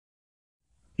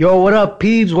Yo, what up,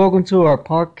 peeps? Welcome to our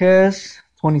podcast.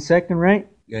 22nd, right?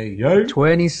 Yeah.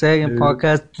 22nd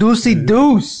podcast. Deucey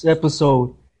Deuce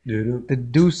episode. The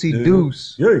Deucey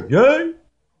Deuce. Yeah.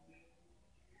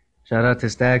 Shout out to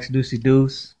Stacks, Deucey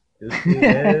Deuce.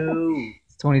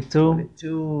 It's 22.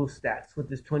 22 Stacks with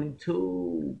this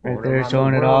 22. Right there,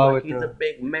 showing it all with he's a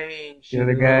big man. the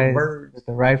other guys with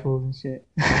the rifles and shit.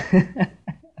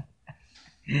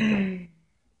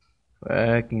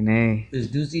 Fucking A. This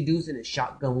Deucey Deuce and his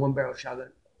shotgun, one barrel shotgun.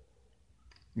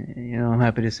 You know, I'm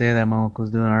happy to say that my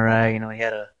uncle's doing alright. You know, he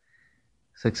had a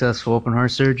successful open heart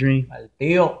surgery. Al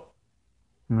tío.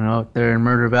 You know, out there in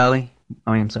Moreno Valley.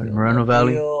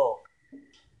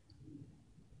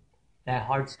 That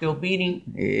heart's still beating.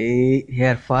 He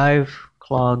had 5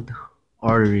 clogged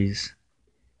arteries.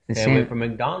 Stay away from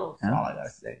McDonald's. That's all I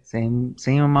gotta say. Same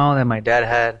amount that my dad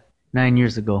had 9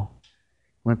 years ago.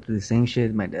 Went through the same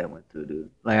shit my dad went through,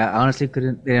 dude. Like, I honestly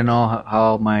didn't know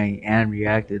how my aunt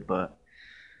reacted, but,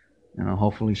 you know,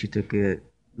 hopefully she took it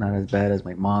not as bad as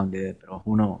my mom did, but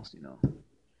who knows, you know.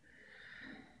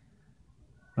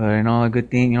 But, you know, a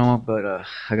good thing, you know, but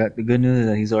I got the good news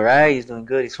that he's alright, he's doing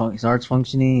good, his heart's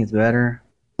functioning, he's better.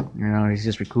 You know, he's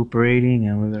just recuperating,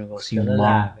 and we're gonna go see him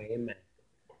tomorrow. Amen.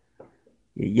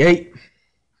 Yay!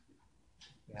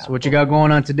 So what you got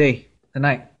going on tonight?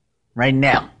 Right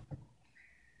now.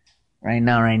 Right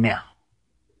now.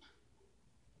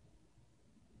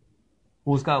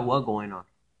 Who's got what going on?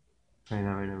 Right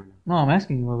now. No, I'm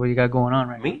asking you what you got going on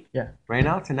right now. Me? Yeah. Right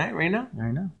now, tonight, right now?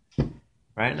 Right now.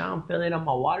 Right now, I'm filling up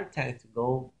my water tank to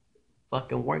go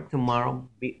fucking work tomorrow,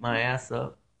 beat my ass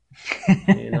up,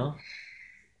 you know?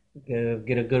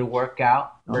 Get a good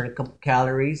workout, burn a couple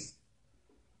calories,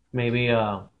 maybe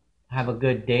have a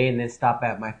good day, and then stop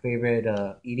at my favorite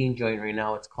eating joint right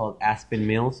now. It's called Aspen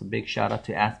Mills. A big shout out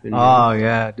to Aspen Mills. Oh,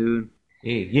 yeah, dude.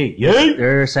 Yeah.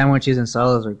 Their sandwiches and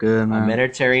salads are good, man.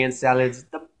 Mediterranean salads,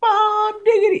 the bomb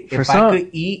diggity. If I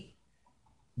could eat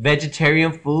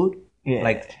vegetarian food,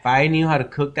 like if I knew how to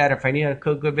cook that, if I knew how to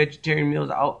cook good vegetarian meals,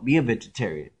 I'll be a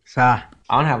vegetarian. I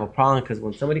don't have a problem, because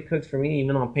when somebody cooks for me,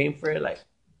 even though I'm paying for it, like,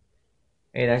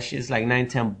 hey, that shit's like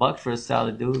 $9-10 for a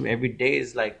salad, dude. Every day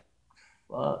is like,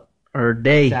 fuck. Or a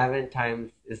day. 7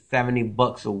 times is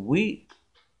 $70 a week.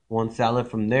 One salad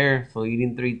from there. So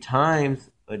eating 3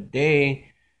 times a day,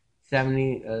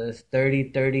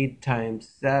 30 times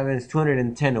 7 is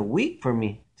 210 a week for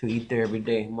me to eat there every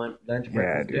day. Lunch,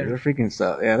 breakfast, dude, dinner. they're freaking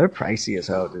stuff. Yeah, they're pricey as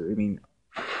hell, dude. I mean,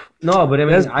 no, but I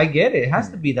mean, I get it. It has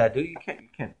to be that, dude. You can't.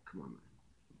 Come on,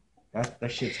 man.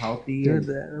 That shit's healthy. Dude,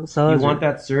 you want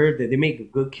that served. They make a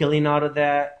good killing out of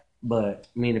that. But,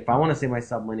 I mean, if I want to save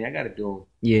myself money, I got to do them.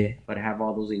 Yeah. But I have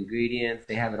all those ingredients.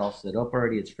 They have it all set up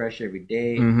already. It's fresh every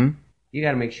day. Mm-hmm. You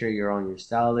got to make sure you're on your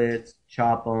salads,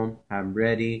 chop them, have them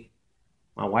ready.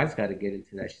 My wife's got to get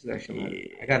into that. She's got to show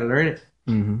me. I got to learn it.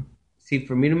 Mm-hmm. See,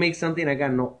 for me to make something, I got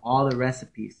to know all the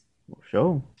recipes. Well,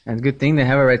 sure. And it's a good thing they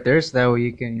have it right there so that way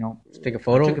you can, you know, take a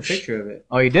photo. I took a picture of it.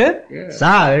 Oh, you did? Yeah.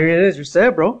 There it is. You're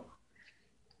set, bro.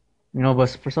 You know, but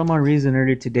for some odd reason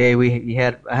earlier today,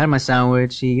 I had my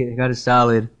sandwich. He got his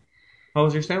salad. How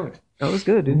was your sandwich? That was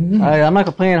good, dude. Mm-hmm. I'm not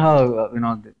complaining how, you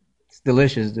know, it's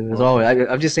delicious, dude. As always.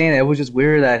 I'm just saying that it was just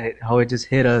weird how it just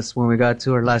hit us when we got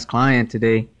to our last client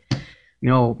today. You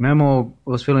know, Memo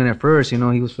was feeling it first. You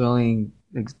know, he was feeling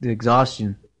the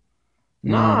exhaustion.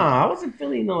 Nah, I wasn't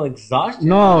feeling no exhaustion.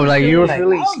 No, like you were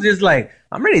feeling. I was just like,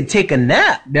 I'm ready to take a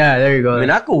nap. Yeah, there you go. I mean,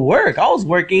 I could work. I was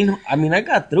working. I mean, I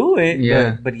got through it.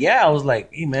 Yeah. But yeah, I was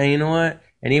like, hey, man, you know what?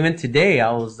 And even today,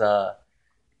 I was,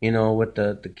 you know, with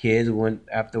the kids. We went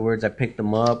afterwards. I picked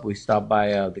them up. We stopped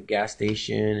by the gas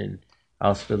station, and I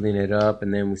was filling it up.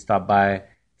 And then we stopped by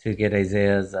to get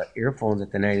Isaiah's earphones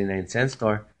at the 99-cent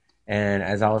store. And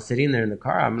as I was sitting there in the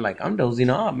car, I'm like, I'm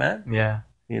dozing off, man. Yeah.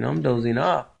 You know, I'm dozing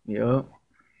off. Yep.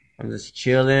 I'm just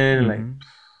chilling, like,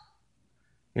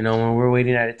 you know, when we're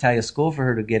waiting at Italia school for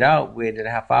her to get out, we waited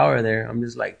a half hour there. I'm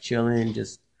just like chilling,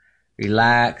 just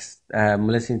relaxed. I'm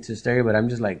listening to stereo, but I'm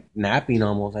just like napping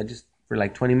almost. For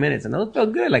like 20 minutes, and those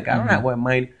felt good. Like, I don't have what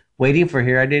mind waiting for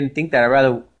here. I didn't think that. I'd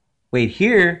rather wait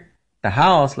here, the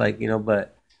house, like, you know,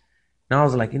 but now I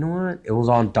was like, you know what? It was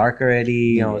all dark already.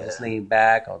 You know, I was just laying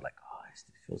back. I was like, oh, this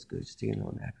feels good. Just taking a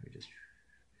little nap here.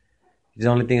 The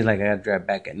only thing is, like, I got to drive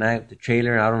back at night with the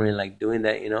trailer. I don't really like doing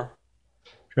that, you know?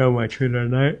 Drive my trailer at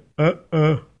night? I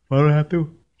don't have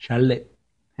to. Chale.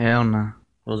 Hell no.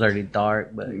 It was already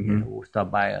dark, but, you know, we'll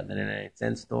stop by the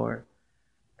 99-cent store.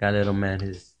 Got little man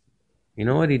his... You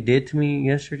know what he did to me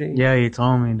yesterday? Yeah, he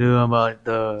told me, dude, about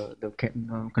the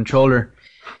controller.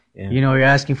 Yeah. You know, you're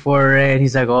asking for it, and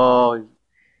he's like, oh,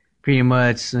 pretty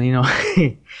much, you know...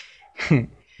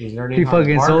 He's learning He how to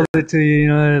fucking barter. sold it to you, you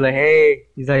know, like, hey,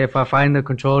 he's like, if I find the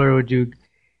controller, would you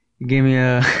give me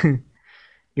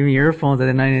give me earphones at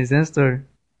the 99-cent store?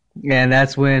 And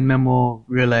that's when Memo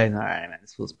realized, all right, man,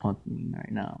 this fool's punking me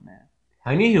right now, man.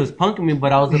 I knew he was punking me,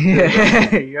 but I was up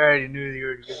there. You already knew you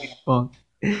were getting punked.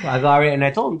 I go already, and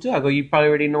I told him too. I go, you probably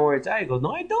already know where it's at. He goes,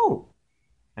 no, I don't.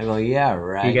 I go, yeah,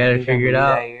 right. You gotta think I figure it believe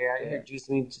out. that? You're juicing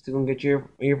me just to go get your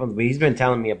earphones. But he's been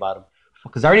telling me about them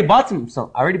because I already bought some.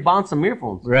 I already bought some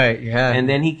earphones. Right, yeah. And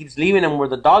then he keeps leaving them where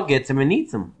the dog gets them and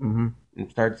eats them. Mm-hmm.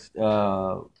 And starts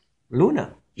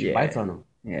Luna. She bites on them.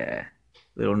 Yeah.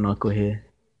 Little knucklehead.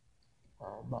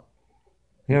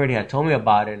 He already had told me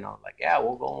about it, and I was like, yeah,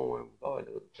 we'll go. But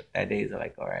that day, he's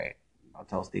like, all right, I'll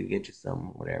tell Steve to get you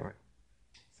some, whatever.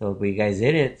 So, but you guys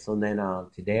did it. So then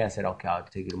today I said, okay, I'll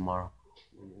take you tomorrow.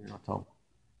 I told him.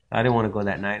 I didn't want to go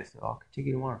that night. I said, oh, I'll take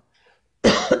you tomorrow.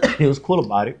 He was cool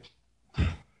about it. So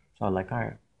I was like, all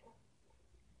right.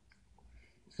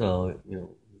 So, you know,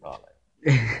 he's all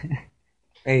like,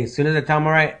 hey, as soon as I tell him,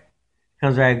 all right,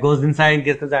 comes right, goes inside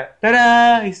and comes out,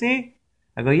 ta-da, you see?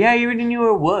 I go, yeah, you already knew where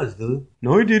it was, dude.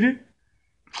 No, I didn't.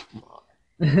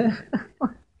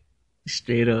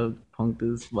 Straight up punked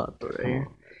this spot right here.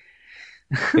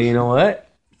 But you know what?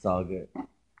 It's all good.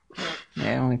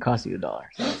 Yeah, it only cost you $1,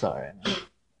 so it's all right, man.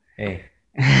 Hey,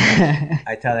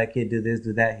 I tell that kid, do this,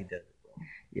 do that, he does it.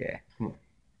 Yeah, Come on.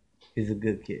 He's a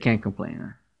good kid. can't complain,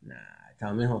 huh? Nah, I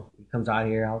tell him, he comes out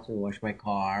here, helps me wash my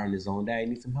car on his own. Dad, you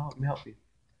need some help? Let me help you.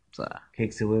 So,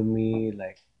 Kicks it with me.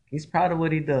 Like, he's proud of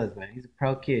what he does, man. He's a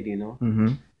proud kid, you know?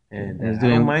 mm-hmm. And He's I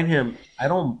doing- don't mind him. I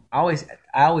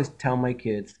always tell my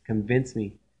kids, convince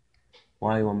me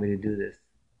why you want me to do this.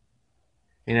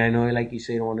 And I know, like you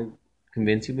say, you don't want to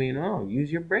convince you, but you know,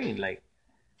 use your brain. Like,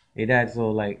 hey, Dad,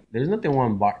 so, like, there's nothing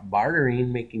wrong with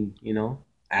bartering, making, you know,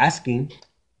 asking.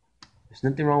 There's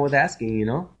nothing wrong with asking, you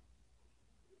know?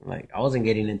 Like, I wasn't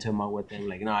getting into it with him.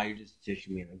 Like, nah, you're just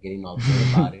teaching me. I'm getting all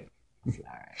upset about it. I was like,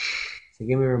 all right. So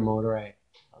give me a remote, all right?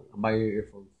 I'll buy your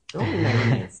earphones. They're only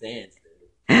 99 cents,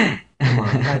 dude. Come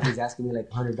on, the guy keeps asking me like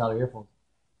 $100 earphones.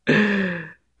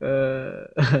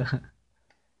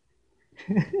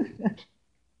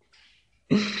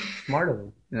 Smart of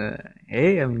him.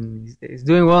 Hey, I mean, he's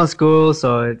doing well in school,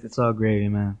 so it's all gravy,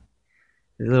 man.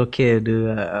 He's a little kid,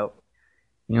 dude.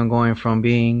 You know, going from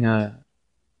being,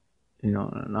 you know,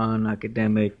 a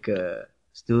non-academic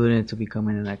student to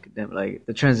becoming an academic, like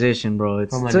the transition, bro.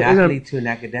 It's From it's an a- athlete to an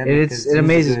academic. it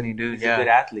amazes me, dude. He's Yeah. a good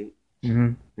athlete.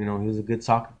 Mhm. You know, he was a good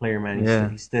soccer player, man. Yeah.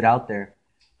 He stood out there,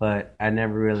 but I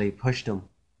never really pushed him.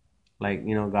 Like,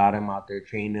 you know, got him out there,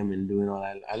 trained him, and doing all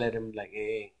that. I let him like,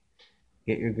 hey,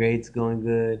 get your grades going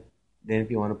good. Then if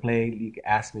you want to play, you can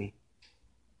ask me.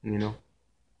 You know,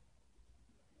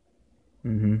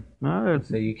 Mhm. No,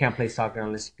 so you can't play soccer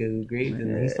unless you get good grades.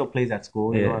 And he Yeah. still plays at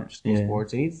school, you know, Yeah. after school Yeah.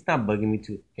 sports. And he's not bugging me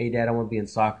to, hey, Dad, I want to be in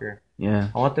soccer. yeah.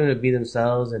 I want them to be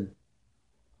themselves, and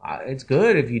it's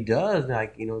good if he does.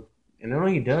 Like, you know, and I know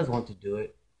he does want to do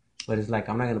it, but it's like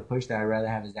I'm not gonna push that. I'd rather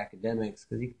have his academics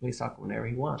because he can play soccer whenever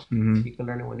he wants. Mhm. He can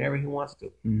learn it whenever he wants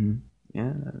to. Mhm.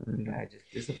 Yeah. Yeah, just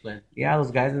discipline. Yeah,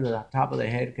 those guys in the top of the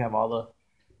head can have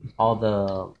all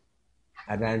the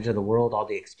advantage of the world, all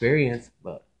the experience,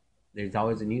 but there's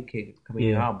always a new kid coming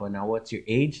Yeah. out. But now, what's your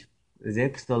age? Is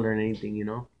it still learn anything? You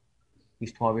know,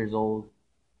 he's 12 years old.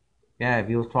 Yeah, if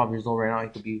he was 12 years old right now, he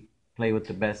could play with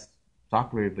the best soccer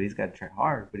player, but he's got to try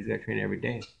hard. But he's got to train every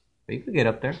day. But you could get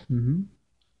up there. Mhm.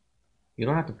 You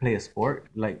don't have to play a sport.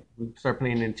 Like, we start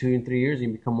playing in 2 and 3 years,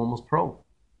 and you become almost pro.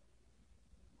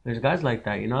 There's guys like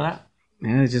that. You know that?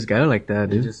 Yeah, it's just got it like that,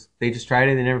 They dude. they just tried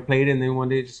it, they never played it, and then one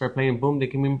day just start playing, boom, they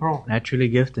came in pro. Naturally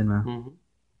gifted, man. hmm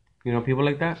You know people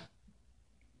like that?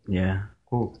 Yeah.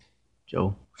 Cool.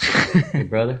 Joe. Hey,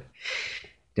 brother.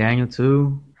 Daniel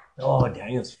too. Oh,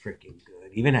 Daniel's freaking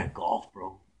good. Even at golf, bro.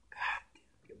 God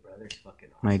damn, your brother's fucking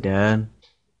awesome. My dad.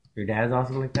 Your dad's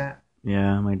awesome like that?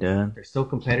 Yeah, my dad. They're so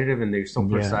competitive and they're so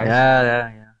Yeah. precise.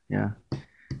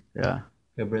 Yeah.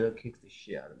 Your brother kicks the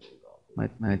shit out of me in golf.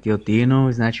 My tío Tino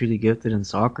is naturally gifted in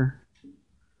soccer.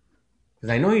 Because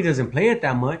I know he doesn't play it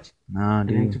that much. Nah, And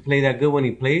then to dude. play that good when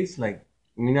he plays, like,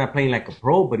 I mean, not playing like a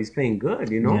pro, but he's playing good,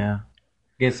 you know? Yeah.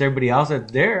 Against everybody else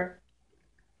that's there.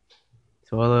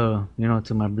 To all the, you know,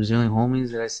 to my Brazilian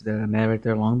homies that I met right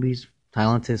there at Long Beach,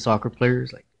 talented soccer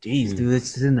players. Like, geez, dude,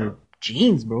 it's in their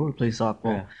genes, bro, to play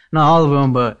soccer. Yeah. Not all of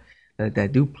them, but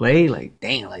that do play. Like,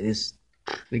 dang, like this,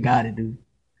 they got it, dude.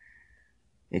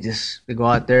 They go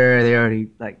out there, they already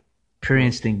like pure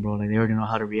instinct, bro. Like they already know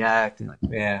how to react, and like,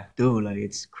 Yeah. dude, like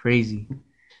it's crazy.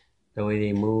 The way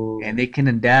they move. And they can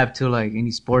adapt to like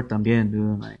any sport también,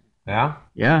 dude. Like, Yeah?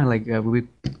 yeah, like we,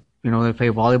 you know, they play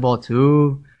volleyball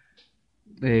too.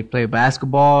 They play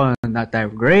basketball and not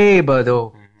that great, but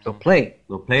they'll play.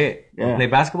 They'll play it. Yeah. They'll play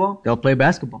basketball. They'll play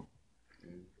basketball.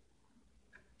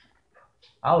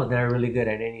 I was never really good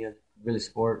at any other really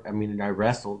sport. I mean, I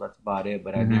wrestled. That's about it.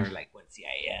 But I never like went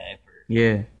CIF or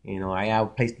Yeah. you know. I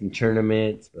placed in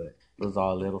tournaments, but it was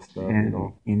all little stuff. You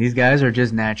know. And these guys are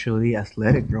just naturally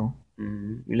athletic, bro.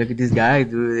 You look at these guys,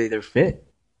 dude. They're fit.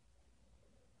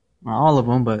 Not all of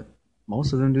them, but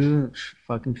most of them, dude,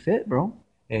 fucking fit, bro.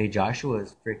 Hey,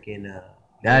 Joshua's freaking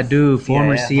That dude,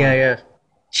 former CIF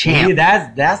champ. See,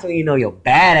 that's when you know you're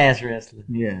badass wrestling.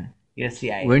 Yeah. You're a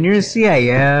CIF. When you're a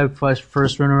CIF,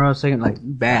 first runner up, second, like,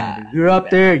 you bad. Dude. You're up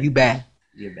there, you bad.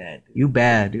 You're bad, dude. You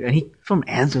bad, dude. And he from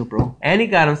Anzo, bro. And he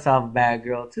got himself a bad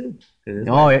girl, too.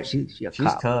 Oh, yeah, she's a she's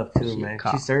cop. tough, too, man.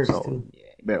 She serves, too. Yeah,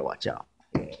 you better watch out.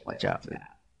 Yeah, Watch out, man.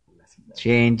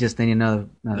 She ain't just any another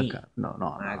cop. No.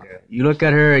 Girl. You look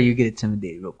at her, you get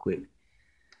intimidated real quick.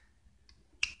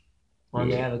 Oh,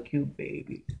 they have a cute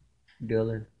baby.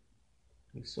 Dylan.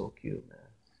 He's so cute, man.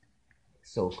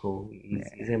 So cool.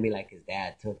 He's gonna be like his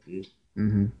dad, tough dude.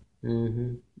 And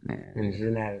she's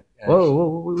not.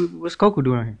 Whoa, what's Coco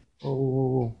doing here?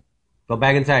 Whoa. Go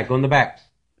back inside. Go in the back.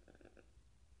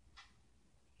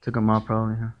 Took him out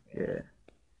probably, huh? Yeah.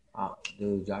 Oh,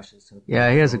 dude, Josh is so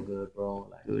Yeah, he has so a good, bro.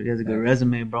 Like, dude. He has a good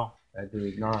resume, bro. That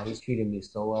dude, he's treating me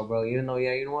so well, bro. Even though,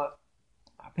 you know what?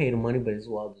 I paid him money, but it's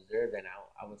well deserved, and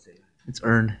I would say. It's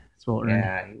earned. It's well earned.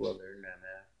 Yeah, he well earned that,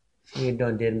 man. He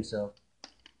done did himself.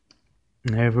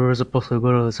 Yeah, we were supposed to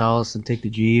go to his house and take the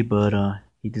G, but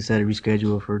he decided to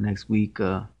reschedule for next week.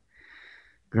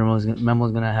 Memo's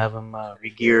gonna have him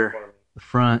re-gear the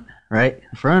front, right?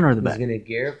 The front or the back? He's gonna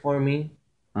gear it for me.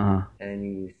 And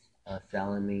he's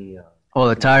selling me.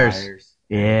 The tires.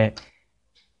 Yeah.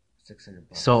 $600.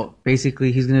 So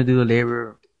basically, he's gonna do the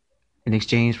labor in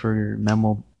exchange for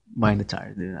Memo buying the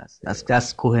tires, dude.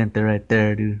 That's cool gente right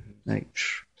there, dude. Like,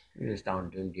 he's just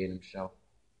down doing it himself.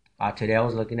 Today I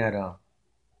was looking at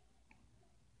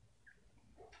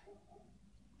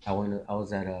I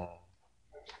was at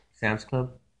Sam's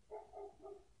Club,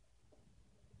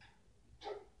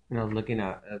 and I was looking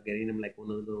at getting him like one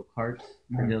of those little carts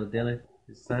for little Dylan,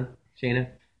 his son, Shayna.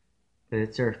 But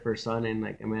it's her first son, and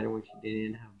like I met her when she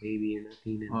didn't have a baby or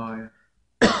nothing.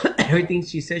 And everything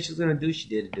she said she was gonna do, she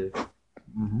did do.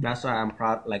 That's why I'm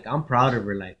proud. Like I'm proud of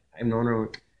her. Like I've known her,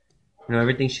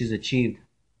 everything she's achieved.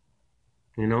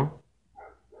 You know,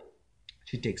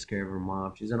 she takes care of her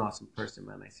mom. She's an awesome person,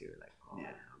 man. I see her like,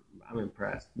 I'm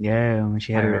impressed. Yeah, when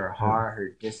she had her heart, her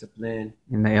discipline,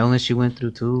 and the illness she went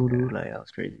through too, dude. Like that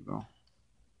was crazy, bro.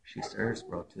 She serves,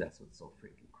 bro. Too. That's what's so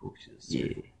freaking cool. She's a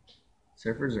surfer. Yeah.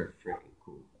 Surfers are freaking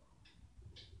cool.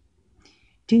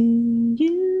 Do you?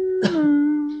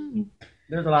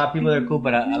 There's a lot of people that are cool,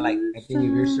 but I think if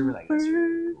you're a surfer, like that's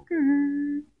really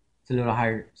cool. It's a little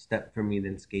higher step for me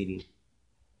than skating.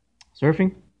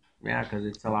 Surfing? Yeah, because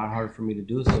it's a lot harder for me to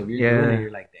do. So if you're doing it,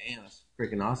 you're like, damn, that's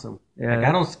freaking awesome. Yeah. Like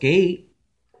I don't skate.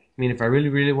 I mean, if I really,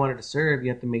 really wanted to surf, you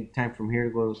have to make time from here to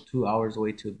go 2 hours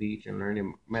away to a beach and learn it.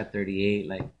 I'm at 38.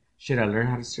 Like, should I learn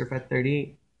how to surf at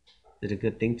 38? Is it a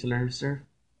good thing to learn to surf?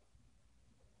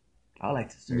 I like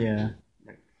to surf. Yeah.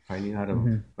 Like, if I knew how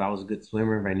to, if I was a good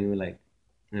swimmer, if I knew, like,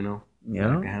 I could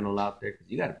handle out there, because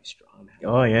you got to be strong.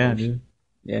 Oh, yeah, dude.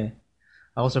 Yeah.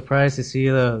 I was surprised to see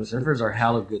the surfers are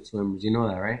hella good swimmers. You know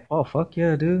that, right? Oh, fuck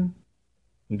yeah, dude.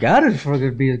 You gotta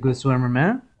be a good swimmer,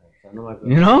 man.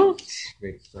 You know?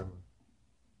 Great swimmer.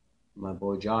 My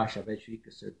boy Josh, I bet you he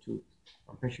could surf too.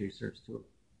 I'm pretty sure he surfs too.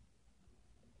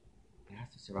 He has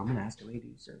to surf. I'm gonna ask him, hey, do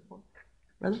you surf, boy?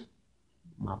 Brother?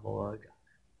 My boy Josh.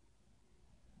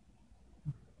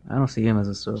 I don't see him as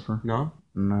a surfer. No?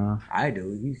 No. I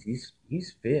do.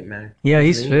 He's fit, man. Yeah,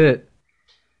 he's fit.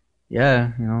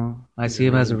 Yeah, I see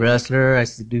him as a wrestler. I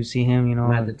do see him,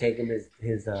 I have to take him his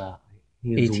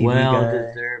ATV well guy.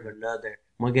 deserved another.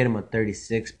 I'm gonna get him a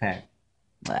 36 pack.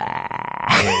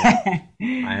 I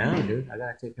am, dude. I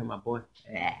gotta take care of my boy.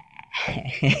 That's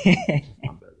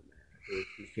my brother, man.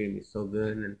 He's treating me so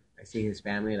good, and I see his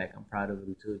family. Like I'm proud of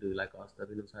him too, dude. Like all stuff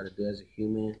he knows how to do as a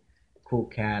human. Cool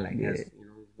cat, like that's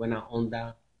went out on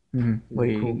down.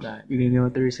 Wait, cool guy. You gonna give him a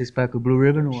 36 pack of Blue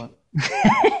Ribbon or what?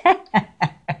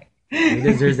 He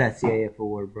deserves that CIF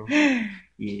award, bro.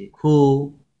 Yeah.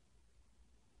 Cool.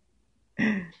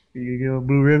 You give him a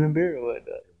Blue Ribbon beer or what?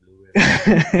 Blue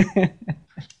Ribbon.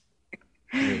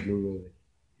 Blue Ribbon.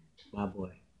 My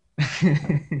boy.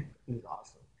 He's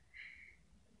awesome.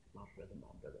 My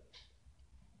brother.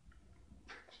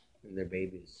 And their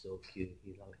baby is so cute.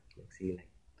 He's all like,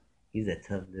 he's a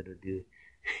tough little dude.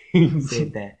 He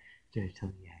said that. Jerry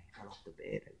told me, yeah, get off the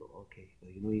bed. I go, okay. So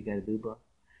you know what you gotta do, bro?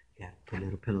 You gotta put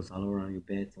little pillows all around your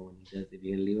bed, so when he does, if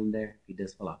you're gonna leave him there, if he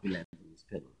does fall off, he lands on his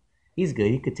pillow. He's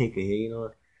good. He could take a hit. You know,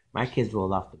 my kids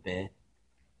roll off the bed.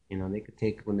 You know, they could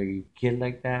take when they're a kid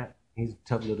like that. He's a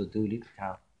tough little dude. You can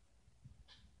tell.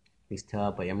 He's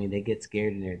tough, but I mean, they get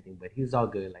scared and everything. But he was all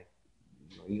good. Like,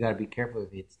 you know, you gotta be careful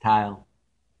if it's tile.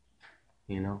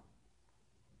 You know,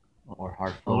 or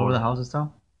hard floor. All over the house and stuff?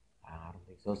 I don't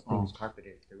think so. This thing's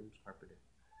carpeted. The room's carpeted.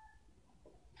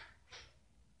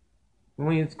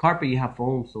 When it's carpet, you have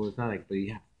foam, so it's not like, but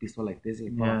you have to be so like this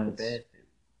and you fall off the bed.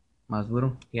 Más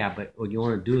duro. Yeah, but what you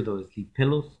want to do though is leave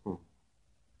pillows. You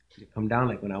come down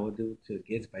like when I would do to the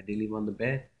kids. If I did leave on the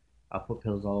bed, I'll put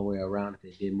pillows all the way around if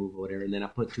they did move or whatever, and then I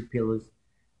put two pillows.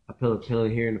 I put a pillow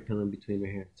here and a pillow in between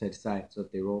right here, side to side. So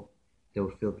if they roll, they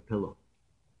will feel the pillow.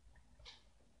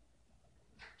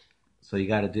 So you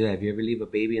got to do that. If you ever leave a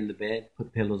baby in the bed,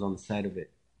 put pillows on the side of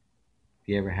it. If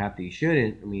you ever have to, you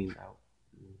shouldn't. I mean,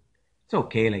 it's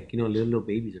okay. Like, you know, little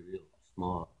babies are real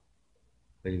small.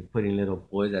 But you're putting little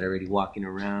boys that are already walking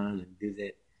around and do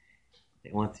that.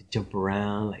 They want to jump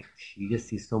around. Like, you just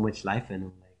see so much life in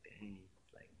them. Like, dang.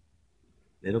 Like,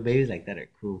 little babies like that are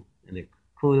cool. And they're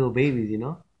cool little babies, you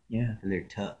know? Yeah. And they're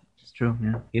tough. It's true,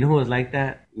 yeah. You know who was like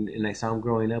that? And I saw him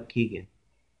growing up? Keegan.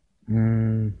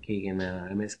 Keegan,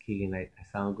 I miss Keegan. I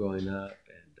saw him growing up,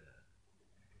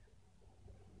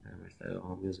 and I said,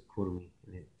 oh, he was cool to me.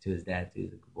 And to his dad, too,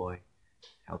 he's a good boy.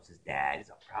 Helps his dad. He's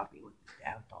all proud of me with his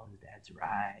dad, with all his dad's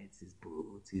rides, his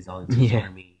boots. He's all into his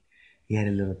army. He had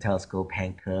a little telescope,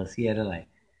 handcuffs. He had a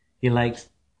he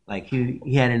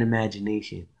had an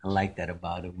imagination. I like that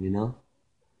about him, you know.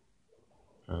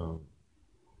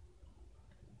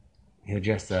 He'll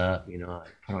dress up, you know,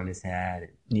 put on his hat,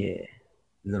 and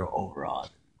little overalls,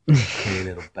 and a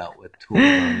little belt with tools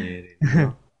on it. And, you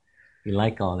know, you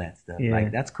like all that stuff. Yeah.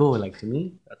 Like, that's cool. Like, to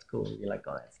me, that's cool. You like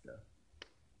all that stuff.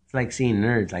 It's like seeing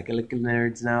nerds. Like, I look at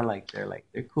nerds now,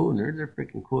 they're cool. Nerds are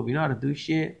freaking cool. If you know how to do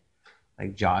shit,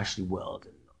 like Josh Weld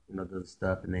and, you know, those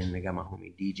stuff. And then they got my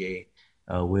homie DJ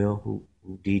Will, who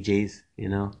DJs, you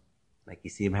know. Like,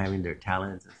 you see them having their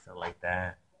talents and stuff like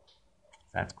that. So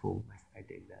that's cool. I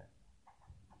dig that.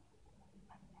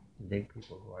 I dig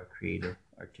people who are creative,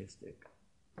 artistic.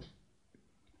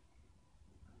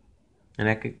 And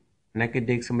I could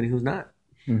dig somebody who's not.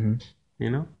 Mm-hmm. You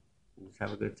know? Just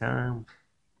have a good time.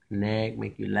 Connect,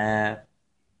 make you laugh.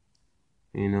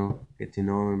 You know, get to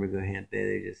know them, they're good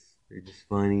gente. They're just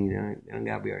funny. They don't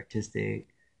gotta be artistic. It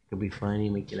could be funny,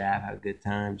 make you laugh, have a good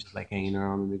time, just like hanging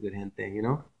around with a good gente, you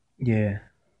know? Yeah.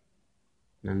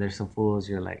 And there's some fools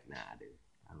you're like, nah, dude,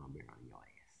 I don't want to be around your ass.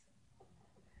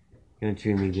 You're gonna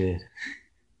treat me good.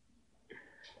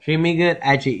 Treat me good,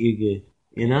 I treat you good.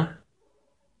 You know?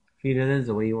 Treat others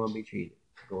the way you want to be treated.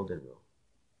 Golden rule.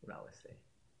 What I always say.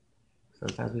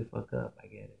 Sometimes we fuck up. I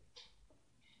get it.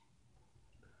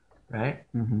 Right?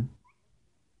 Mm-hmm.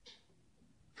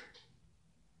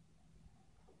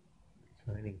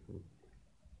 Finding food.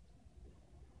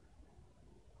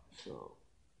 So,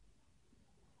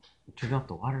 turn off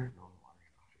the water? No, the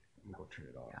water's off. I'm gonna go turn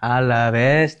it off. A la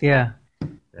bestia. I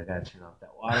gotta turn off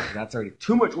that water because that's already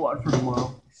too much water for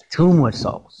tomorrow. It's too much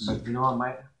sauce. But you know,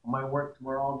 I might work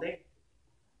tomorrow all day.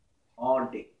 All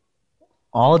day.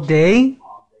 All day?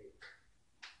 All day.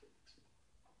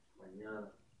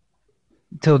 Mañana.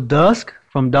 Till dusk?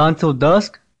 From dawn till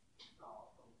dusk?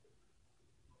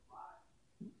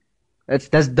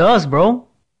 That's dusk, bro.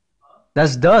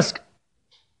 That's dusk.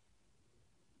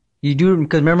 You do,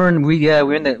 because remember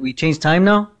we changed time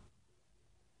now.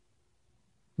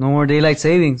 No more daylight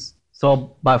savings.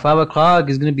 So by 5 o'clock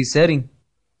it's gonna be setting.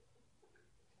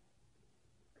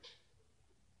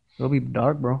 It'll be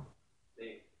dark, bro.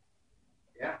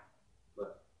 Yeah,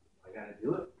 but I gotta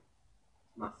do it.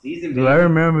 It's my season, baby. Dude, I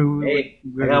remember.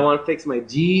 I want to fix my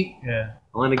Jeep. Yeah.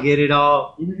 I want to get it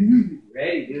all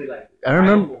ready, dude. Like I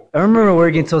remember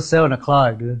working till 7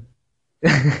 o'clock, dude.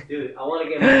 Dude, I want to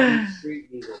get my Jeep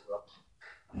street legal,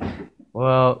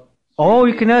 bro. Well,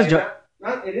 you can ask.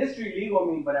 Not it is street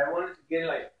legal, but I wanted to get it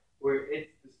like where the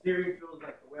steering feels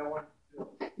like the way I want it to feel.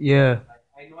 Yeah. Like,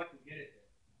 I know I can get it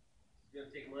there. It's gonna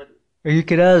take money. Or you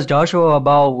could ask Joshua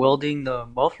about welding the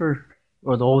muffler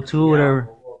or the O2, whatever.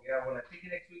 Yeah, when I take it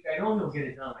next week, I know he'll get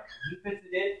it done. Like, when he fits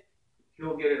it in,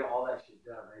 he'll get it all that shit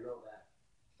done. I know that.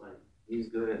 Like, he's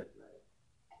good at it. Like,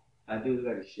 that dude's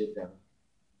got his shit down.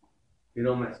 He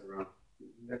don't mess around. He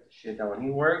got the shit down. When he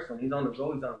works, when he's on the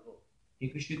go, he's on the go. He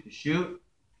can shoot the shoot,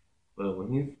 but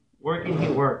when he's working, he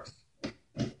works.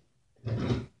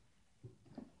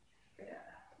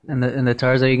 And the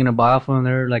tires that you're gonna buy off them,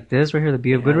 they're like this right here, the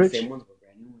BF Goodrich. Same ones, but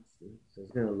brand new ones too. So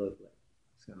it's gonna look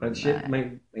But shit,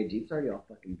 my Jeep's already all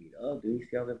fucking beat up. Do you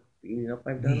see all the beating up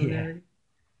I've done on there already?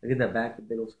 Look at that back, the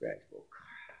big old scratch, bro.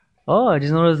 Oh, I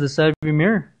just noticed the side of your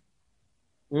mirror.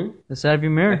 The side of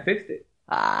your mirror. I fixed it.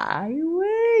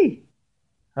 Way.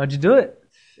 How'd you do it?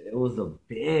 It was a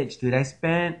bitch, dude. I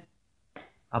spent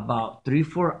about 3,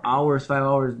 4 hours, 5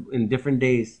 hours in different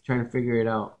days trying to figure it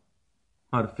out.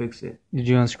 How to fix it. Did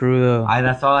you unscrew the...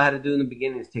 That's all I had to do in the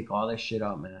beginning is take all that shit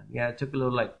out, man. Yeah, it took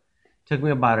took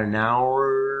me about an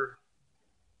hour.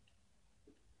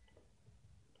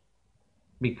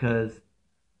 Because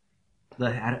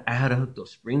I had to hook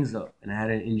those springs up. And I had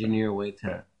to engineer a way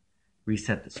to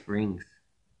reset the springs.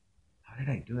 How did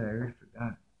I do it? I already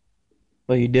forgot.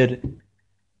 But you did it.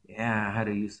 Yeah, I had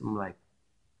to use some like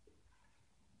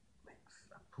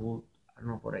a tool. I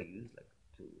don't know what I used.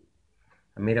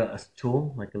 I made a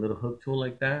tool, like a little hook tool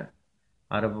like that,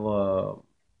 out of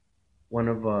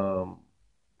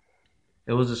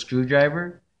it was a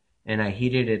screwdriver, and I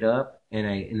heated it up, and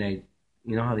I,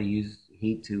 you know how they use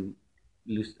heat to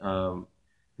loose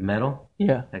metal,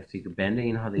 Yeah, like so you could bend it.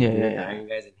 You know how they do it, the iron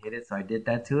guys, and hit it. So I did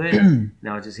that to it. And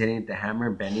I was just hitting it with the hammer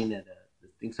and bending it. The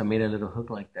thing. So I made a little hook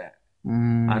like that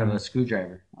out of a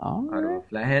screwdriver, out of a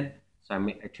flathead. So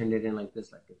I turned it in like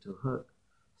this, like into a hook.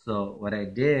 So what I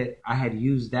did, I had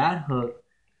used that hook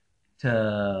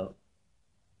to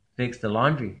fix the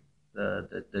laundry,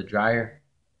 the dryer,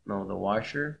 no, the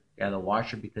washer. Yeah, the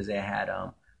washer, because it had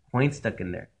coin stuck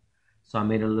in there. So I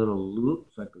made a little loop,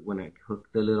 so when I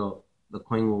hooked the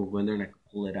coin will go in there and I could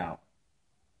pull it out.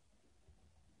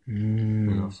 You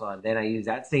know, so then I used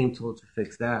that same tool to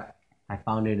fix that. I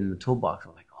found it in the toolbox.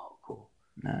 I'm like, oh, cool,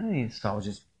 nice. So I would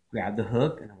just grab the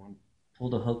hook and I would pull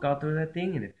the hook out through that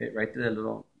thing, and it fit right through that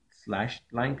little slash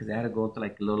line, because I had to go through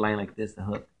like a little line like this, the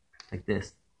hook, like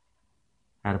this.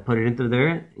 I had to put it into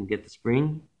there and get the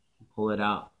spring, and pull it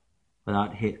out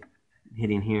without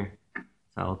hitting here.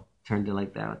 So I turned it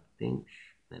like that with the thing.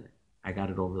 Then I got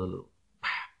it over the little.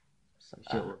 Some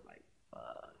shit was like,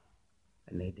 fuck.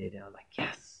 And they did it. I was like,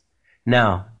 yes.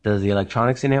 Now, does the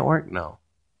electronics in it work? No.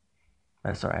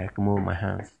 That's alright. I can move my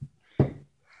hands.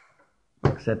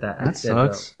 Except that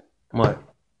sucks. What?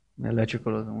 The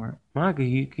electrical doesn't work. No, I can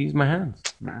use my hands.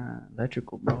 Nah,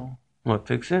 electrical, bro. What,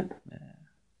 fix it? Yeah.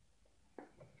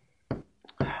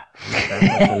 Not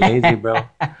that fucking lazy, bro.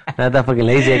 Not that fucking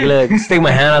lazy. I can look, stick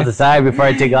my hand out the side before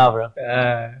I take off, bro.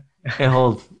 It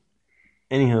holds.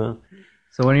 Anywho.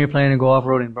 So when are you planning to go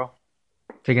off-roading, bro?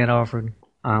 Taking it off-roading.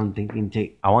 I'm thinking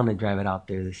I want to drive it out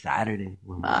there this Saturday.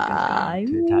 When I'm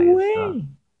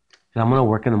gonna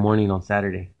work in the morning on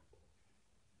Saturday.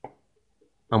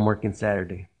 I'm working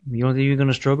Saturday. You don't think you're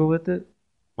gonna struggle with it?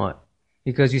 What?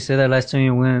 Because you said that last time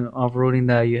you went off-roading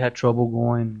that you had trouble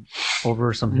going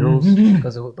over some hills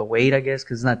because of the weight, I guess,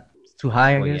 because it's not too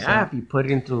high, I guess. Yeah, if you put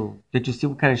it into... Did you see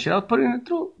what kind of shit I was putting it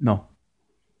through? No.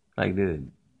 Like, dude,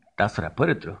 that's what I put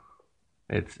it through.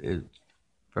 It's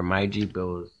for my Jeep, it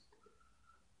was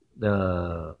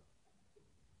the...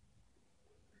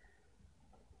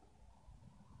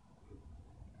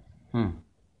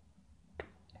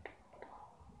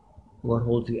 What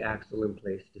holds the axle in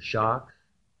place? The shocks.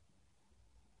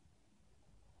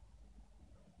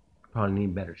 Probably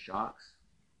need better shocks.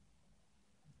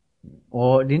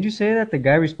 Well, didn't you say that the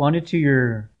guy responded to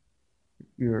your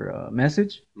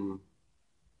message?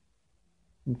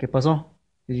 ¿Qué pasó?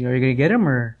 Are you gonna get him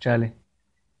or chale?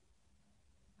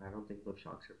 I don't think those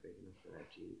shocks are big enough for that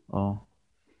Jeep. Oh.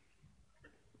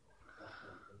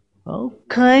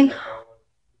 Okay.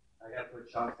 I gotta put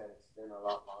shocks that spin a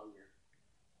lot longer.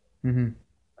 I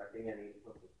think I need to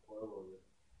put the coil over it.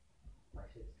 My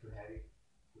shit's too heavy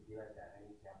to be like that. I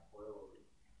need to have coil over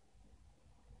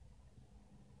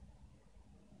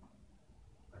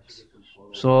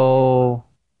it. So,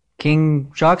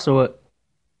 King shocks or what?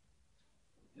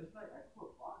 Just like I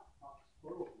put box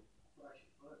coil over it. That's what I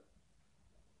should put.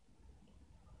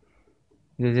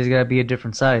 They just gotta be a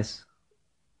different size.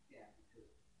 Yeah, because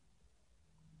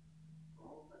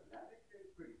that is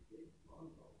pretty big.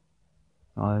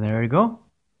 Oh, there you go.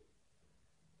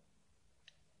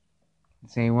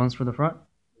 Same ones for the front.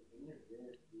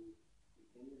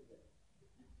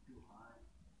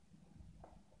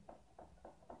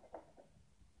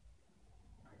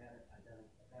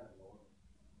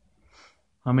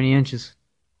 How many inches?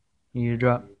 You need to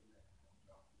drop.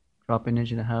 Drop an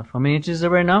inch and a half. How many inches is it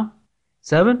right now?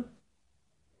 7?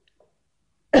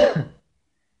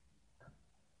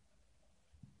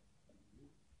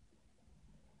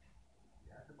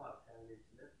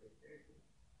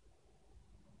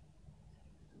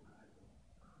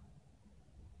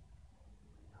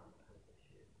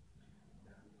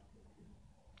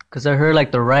 Because I heard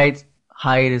like the right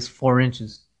height is 4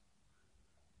 inches.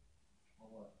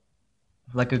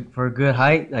 for a good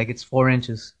height, like it's 4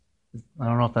 inches. I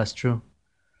don't know if that's true.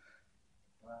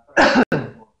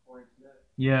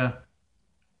 Yeah.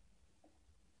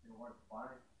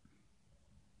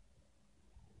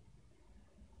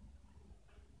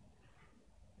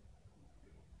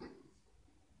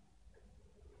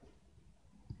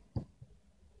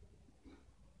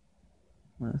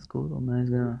 Well, that's cool though, man. He's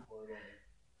gonna.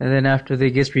 And then after they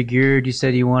gets regeared, you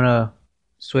said you want to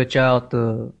switch out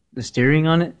the steering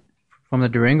on it from the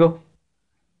Durango.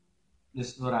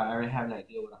 This is what I already have an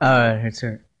idea what All right, it's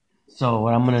her. So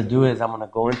what I'm gonna do is I'm gonna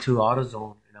go into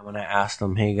AutoZone and I'm gonna ask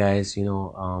them, hey guys,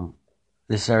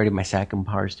 this is already my second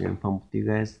power steering pump with you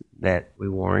guys that we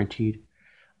warranted.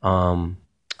 Um,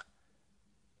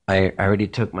 I already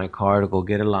took my car to go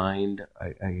get aligned.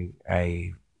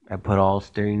 I put all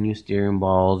new steering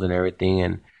balls and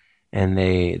everything, and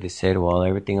they said, well,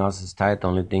 everything else is tight. The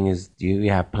only thing is you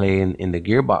have play in the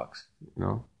gearbox, you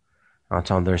know. I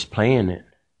told them there's play in it.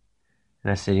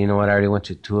 And I said, you know what? I already went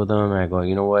to two of them. And I go,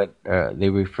 you know what? They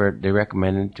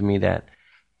recommended to me that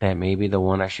maybe the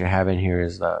one I should have in here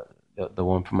is the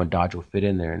one from a Dodge will fit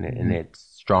in there, and it's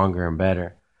stronger and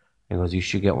better. He goes, you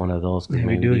should get one of those.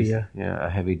 Heavy duty, yeah, a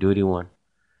heavy duty one.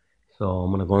 So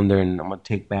I'm gonna go in there and I'm gonna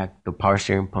take back the power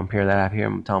steering pump here that I have here.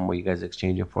 I'm gonna tell them what you guys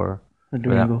exchange it for. the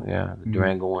Durango. The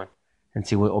Durango one, and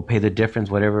see what will pay the difference,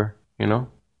 whatever, you know.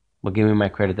 But give me my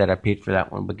credit that I paid for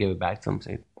that one, but give it back to them.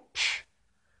 Say, it's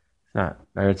not.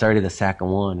 Or it's already the second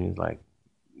one. He's like,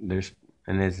 it's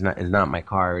not my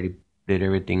car. I already did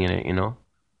everything in it, you know.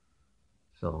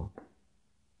 So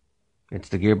it's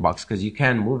the gearbox because you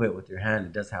can move it with your hand.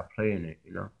 It does have play in it,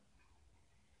 you know.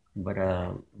 But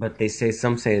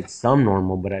some say it's some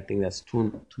normal, but I think that's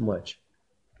too much.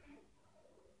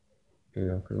 You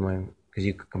know, because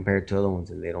you could compare it to other ones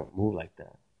and they don't move like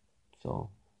that. So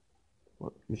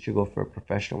we should go for a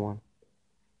professional one,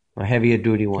 a heavier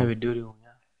duty one. Heavy duty one,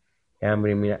 yeah. Yeah,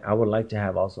 but I mean, I would like to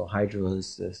have also hydro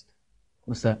assist.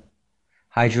 What's that?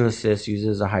 Hydro assist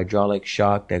uses a hydraulic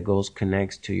shock that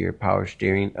connects to your power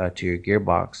steering, to your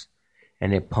gearbox,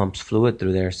 and it pumps fluid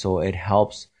through there, so it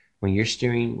helps when you're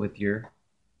steering with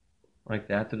like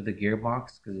that through the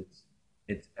gearbox, because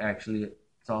it's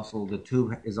also the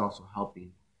tube is also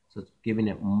helping, so it's giving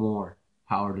it more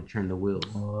power to turn the wheels.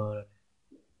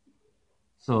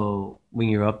 So when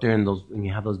you're up there and when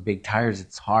you have those big tires,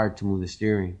 it's hard to move the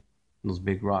steering, those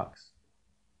big rocks.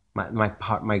 My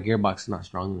gearbox is not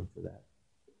strong enough for that.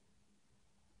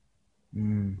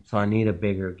 So I need a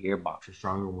bigger gearbox, a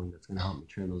stronger one that's gonna help me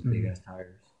turn those big ass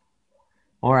tires.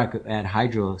 Or I could add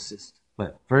hydro assist.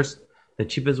 But first, the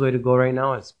cheapest way to go right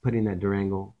now is putting that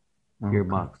Durango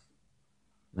gearbox.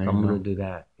 So I'm going to do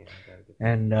that. Yeah,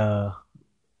 and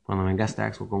when I gas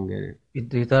tax, we're going to get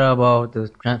it. You thought about the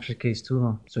transfer case too,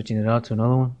 huh? Switching it out to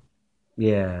another one?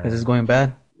 Yeah. Is this going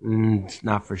bad? It's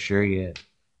not for sure yet.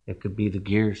 It could be the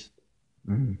gears.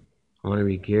 I want to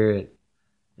re-gear it.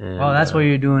 And, that's what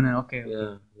you're doing it. Okay.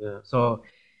 Yeah. So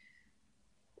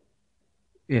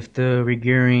if the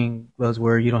regearing was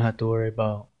where you don't have to worry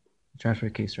about the transfer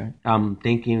case, right? I'm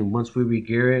thinking once we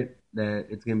regear it, that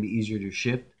it's going to be easier to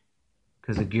shift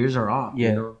because the gears are off,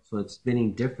 you know? So it's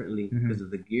spinning differently because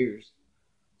of the gears.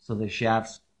 So the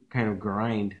shafts kind of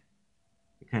grind.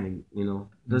 It kind of, it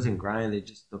doesn't grind.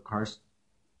 The car's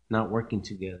not working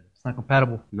together. It's not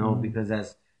compatible. No, because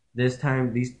this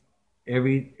time,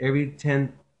 every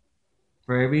 10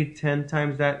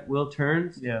 times that wheel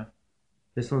turns,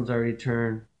 this one's already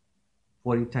turned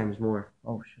 40 times more.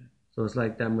 Oh, shit. So it's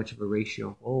like that much of a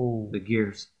ratio. Oh. The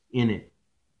gears in it.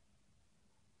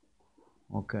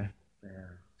 Okay. Yeah.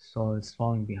 So it's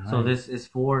falling behind. So this is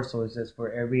 4. So it says for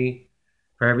every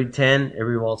 10,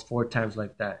 every wall's 4 times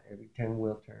like that. Every 10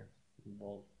 wheel turns.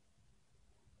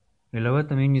 Y luego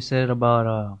también you said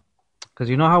about, because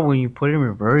you know how when you put it in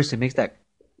reverse, it makes that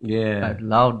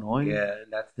loud noise? Yeah,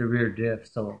 that's the rear diff.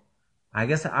 So I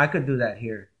guess I could do that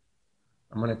here.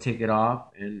 I'm going to take it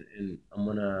off and I'm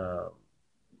going to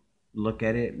look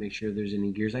at it, make sure there's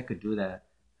any gears. I could do that.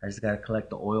 I just got to collect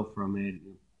the oil from it,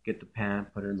 get the pan,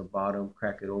 put it in the bottom,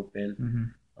 crack it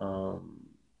open.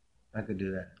 I could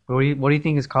do that. But what do you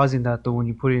think is causing that though when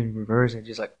you put it in reverse and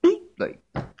just like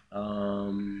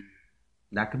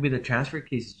that could be the transfer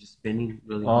case is just spinning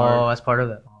really hard. Oh, that's part of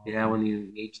that. Yeah, when you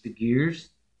engage the gears,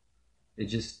 it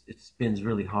spins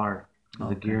really hard because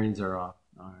the gearings are off.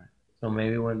 All right. So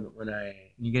maybe when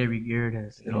you get it re-geared,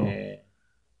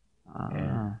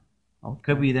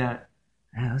 could be that.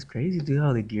 Man, that's crazy, dude.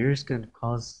 How the gears can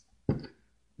cause.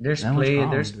 There's play.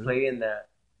 There's play in that.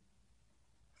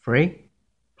 Play.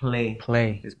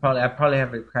 It's I probably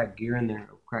have a cracked gear in there,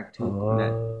 a cracked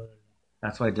tube.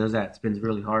 That's why it does that. It spins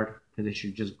really hard. because it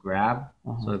should just grab,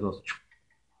 so it goes.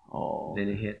 Oh, Then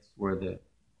it hits where the,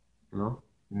 you know,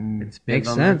 it spins makes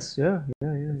on sense. Yeah.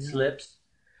 it slips.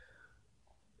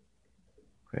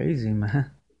 Crazy,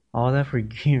 man. All that for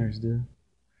gears, dude.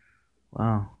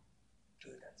 Wow.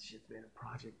 Dude, that shit's been a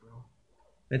project, bro.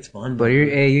 It's fun. But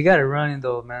you gotta run it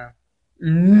though, man.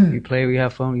 Mm. You play, we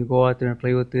have fun. You go out there and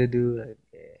play with it, dude. Like,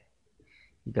 yeah,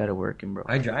 you gotta work it, bro.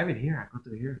 I drive it here. I go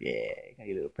through here. Yeah, you got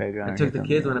your little playground. I took the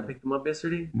kids when I picked them up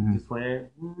yesterday. Just went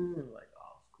like,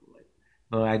 oh, cool. Like,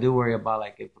 but I do worry about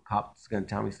like if a cop's gonna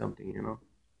tell me something, you know,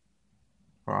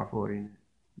 for off-roading.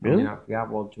 Really? Yeah,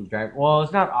 well, to drive. Well,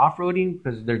 it's not off-roading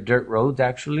because they're dirt roads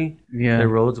actually. Yeah. They're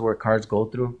roads where cars go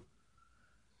through.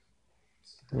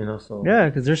 You know, so Yeah,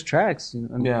 because there's tracks. You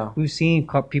know? Yeah. We've seen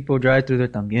people drive through there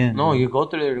también. No, you go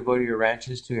through there to go to your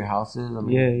ranches, to your houses. I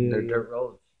mean, they're dirt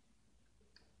roads.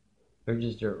 They're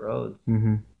just dirt roads.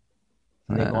 Mm-hmm.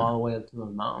 And they go all the way up to the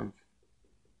mountains.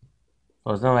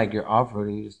 So it's not like you're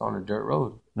off-roading, you're just on a dirt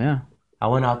road. Yeah. I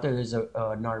went out there, there's an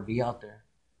RV out there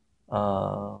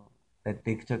that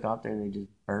they took out there and they just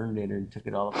burned it and took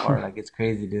it all apart. Like, it's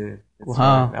crazy, dude.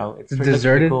 Wow. It's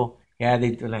deserted? cool. Yeah,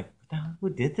 they're like, what the hell? Who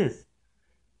did this?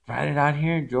 Tried it out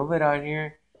here, drove it out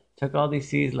here, took all these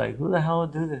seeds. Like, who the hell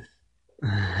would do this?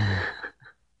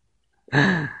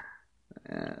 Yeah,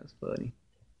 that's funny.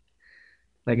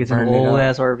 Like it's Burn an it old up.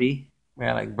 ass RV.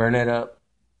 Yeah, like burn it up.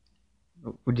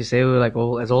 Would you say it was like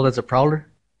as old as a Prowler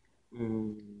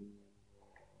Mm,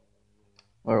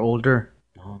 or older?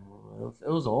 no, it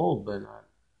was old, but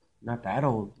not that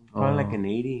old. Probably like an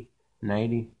 80,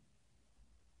 90.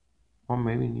 Or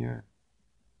maybe near.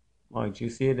 Oh, did you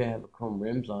see it? They have the chrome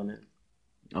rims on it.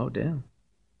 Oh damn!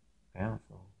 Yeah,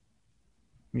 so.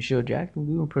 You should jack them,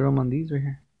 dude, and put them on these right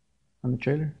here, on the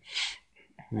trailer.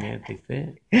 Yeah, if they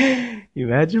fit. You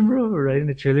imagine, bro, riding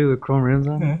the trailer with chrome rims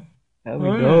on it? That'd be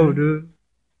Oh, dope, yeah. dude.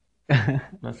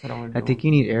 That's what I want to I do. think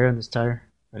you need air on this tire.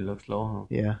 It looks low, huh?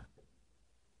 Yeah.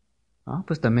 Ah,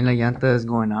 pues también la llanta is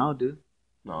going out, dude.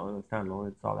 No, it's not low.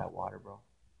 It's all that water, bro.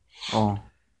 Oh.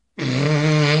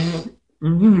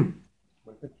 Mm-hmm.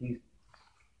 What's the keys?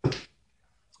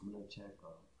 I'm going to check.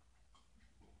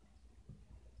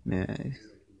 Nice.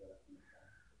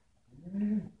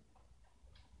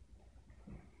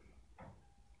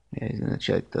 Yeah, he's gonna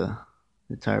check the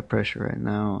tire pressure right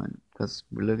now, and because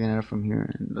we're looking at it from here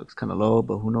and it looks kind of low,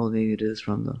 but who knows? Maybe it is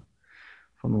from the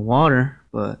water,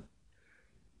 but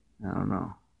I don't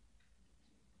know.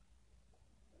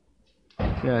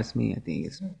 If you ask me, I think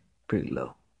it's pretty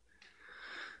low.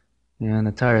 Yeah, and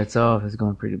the tire itself is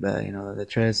going pretty bad. You know, the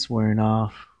tread's wearing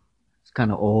off. It's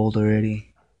kind of old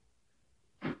already.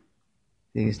 I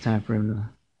think it's time for him to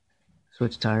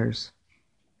switch tires.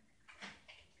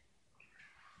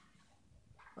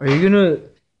 Are you gonna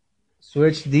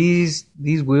switch these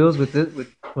wheels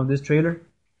from this trailer?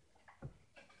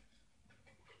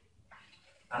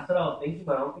 That's what I was thinking,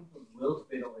 but I don't think those wheels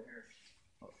fit over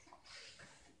here.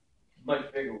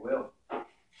 Much bigger wheel.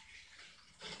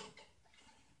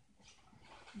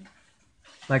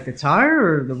 Like the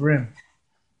tire or the rim?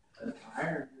 The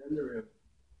tire and the rim.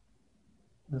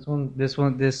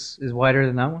 This is wider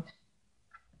than that one.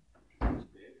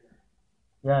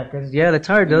 Yeah, because the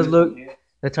tire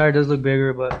does look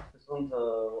bigger, but This one's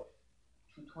a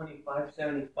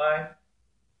 225/75.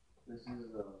 This is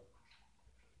a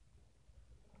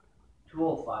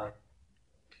 205.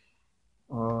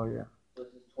 oh yeah, This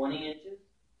is 20 inches.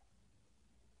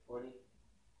 20.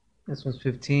 this one's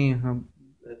 15.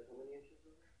 That's 20 inches.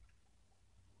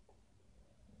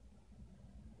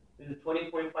 This is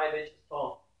 20.5 inches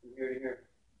tall from here to here.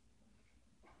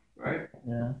 Right?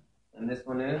 Yeah, And this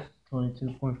one is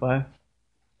 22.5.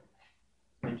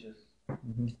 inches.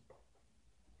 Mm-hmm.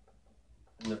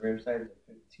 And the rim size is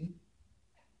 15.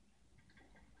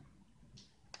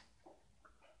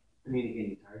 I need to get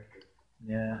new tires.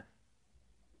 Yeah.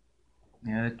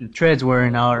 Yeah, the tread's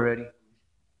wearing out already.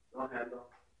 I'll handle.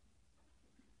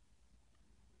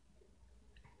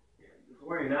 Yeah, it's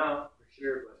wearing out for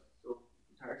sure, but still,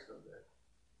 the tire's still good.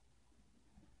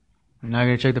 You're not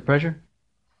gonna check the pressure?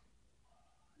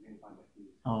 I didn't find my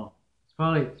keys. Oh, it's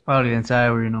probably inside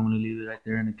where you normally leave it, right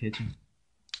there in the kitchen.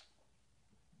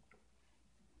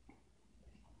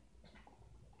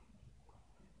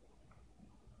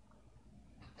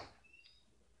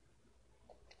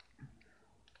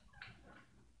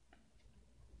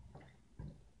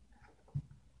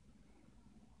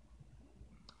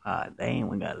 Ah, dang,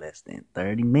 we got less than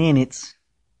 30 minutes.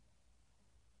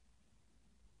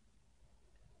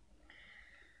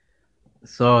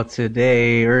 So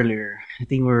today, earlier, I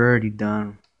think we're already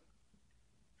done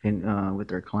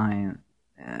with our client,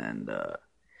 and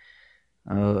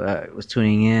I was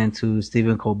tuning in to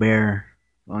Stephen Colbert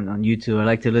on YouTube. I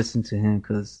like to listen to him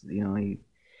because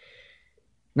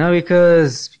not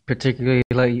because particularly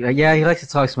yeah, he likes to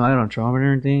talk smack on Trump and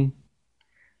everything.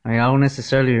 I mean, I don't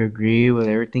necessarily agree with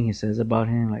everything he says about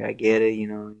him. Like, I get it, he's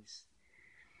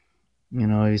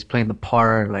playing the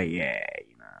part. Like, yeah,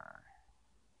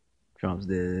 Trump's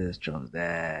this, Trump's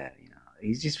that.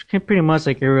 He's just pretty much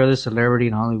like every other celebrity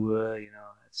in Hollywood.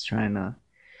 That's trying to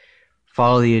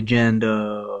follow the agenda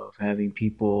of having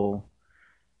people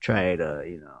try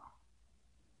to,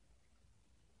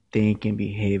 think and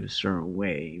behave a certain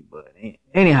way. But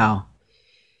anyhow,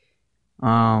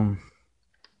 I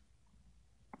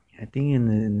think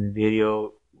in the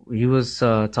video he was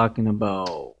talking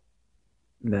about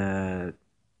that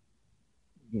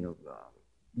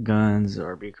guns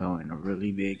are becoming a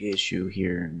really big issue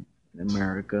here in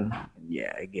America.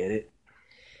 Yeah, I get it.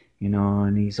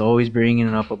 And he's always bringing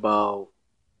it up about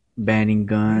banning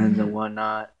guns and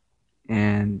whatnot.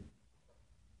 And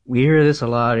we hear this a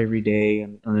lot every day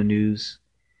on the news,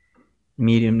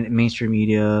 mainstream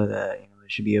media, that there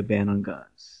should be a ban on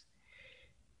guns.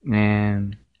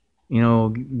 And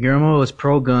Guillermo is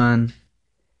pro-gun.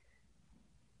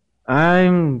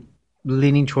 I'm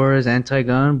leaning towards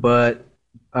anti-gun, but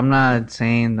I'm not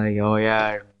saying like, oh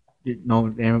yeah,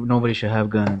 nobody should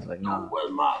have guns. Like, no.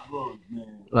 Where's my guns,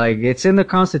 man? Like, it's in the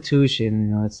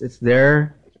Constitution. It's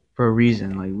there for a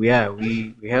reason. Like, we have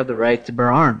the right to bear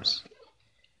arms.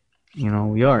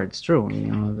 We are. It's true.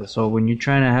 So when you're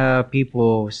trying to have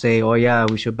people say, "Oh yeah,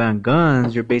 we should ban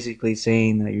guns," you're basically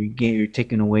saying that you're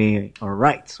taking away our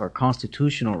rights, our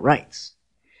constitutional rights.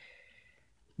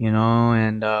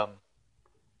 And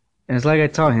it's like I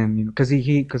taught him, because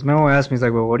Memo asked me, he's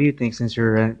like, "Well, what do you think since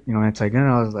you're anti-gun?"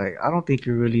 I was like, "I don't think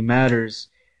it really matters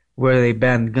whether they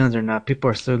ban guns or not. People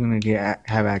are still gonna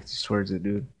have access towards it,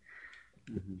 dude.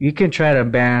 Mm-hmm. You can try to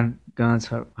ban guns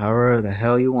however the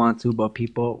hell you want to, but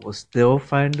people will still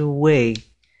find a way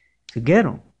to get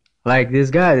them. Like this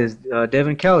guy,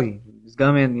 Devin Kelly, this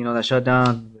gunman, that shut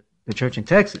down the church in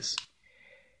Texas.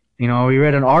 We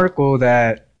read an article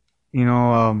that,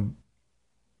 freaking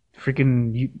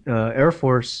Air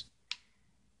Force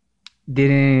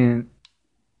didn't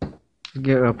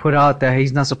put out that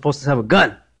he's not supposed to have a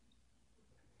gun.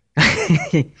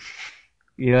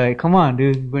 Come on,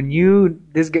 dude. When you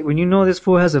know this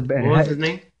fool has a what was his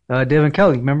name? Devin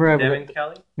Kelly. Remember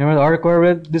Kelly? Remember the article I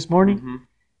read this morning? Mm-hmm.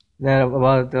 That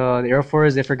about the Air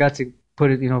Force, they forgot to put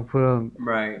it,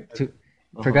 right.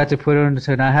 Forgot to put it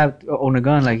to not own a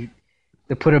gun. Like,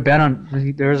 they put a ban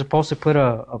on. They were supposed to put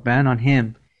a ban on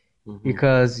him. Mm-hmm.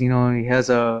 Because he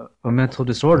has a mental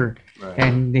disorder, right.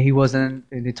 And they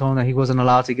told him that he wasn't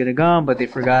allowed to get a gun, but they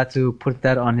forgot to put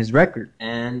that on his record.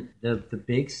 And the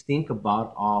big stink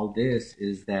about all this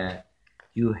is that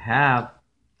you have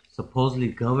supposedly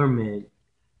government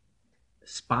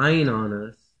spying on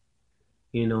us,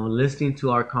 listening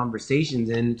to our conversations,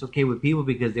 and it's okay with people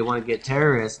because they want to get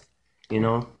terrorists,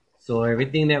 So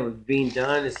everything that was being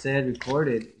done is said,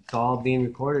 recorded. It's all being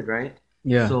recorded, right?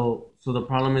 Yeah. So the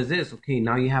problem is this. Okay,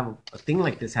 now you have a thing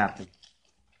like this happen.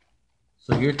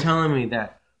 So you're telling me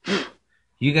that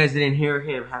you guys didn't hear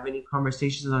him have any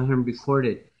conversations on him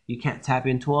recorded. You can't tap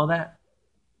into all that?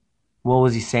 What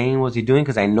was he saying? What was he doing?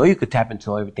 Because I know you could tap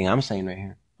into everything I'm saying right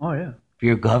here. Oh, yeah. For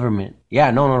your government. Yeah,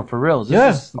 no, for real.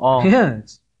 This is all,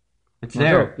 it's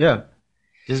there. Yeah.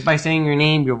 Just by saying your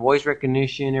name, your voice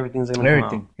recognition, everything's going to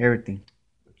come out. Everything.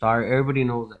 Sorry, everybody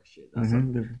knows that shit.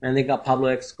 Mm-hmm. And they got Pablo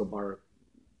Escobar.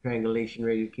 Triangulation,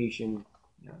 education,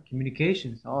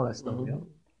 communications, all that stuff. Mm-hmm. Yeah.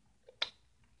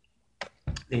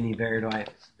 Then he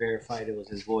verified it was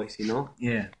his voice.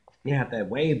 Yeah. You have that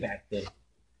way back then.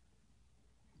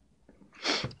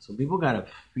 So people gotta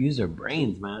use their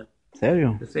brains, man.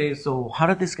 Serio. To say, so how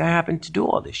did this guy happen to do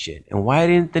all this shit? And why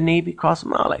didn't the Navy cross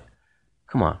him out? Like,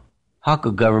 come on, how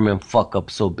could government fuck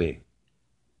up so big?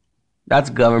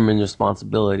 That's government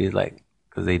responsibility. Like,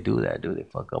 because they do that, They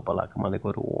fuck up a lot. Come on, they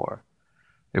go to war.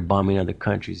 They're bombing other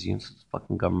countries. What the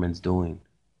fucking government's doing?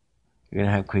 You're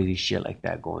gonna have crazy shit like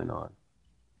that going on.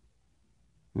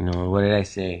 What did I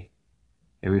say?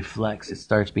 It reflects.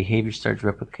 Behavior starts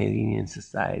replicating in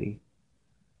society.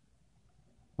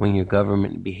 When your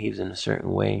government behaves in a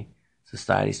certain way,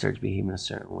 society starts behaving a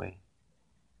certain way.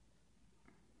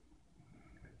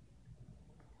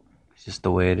 It's just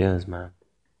the way it is, man.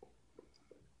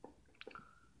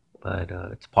 But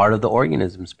it's part of the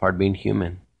organism. It's part of being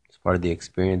human. Part of the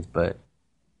experience, but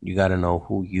you got to know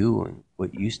who you and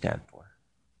what you stand for.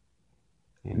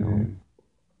 Mm-hmm.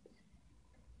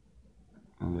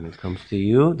 And when it comes to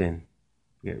you, then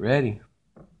get ready.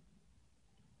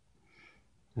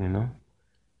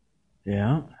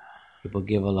 Yeah. People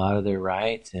give a lot of their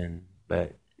rights,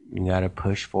 but you got to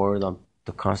push forward on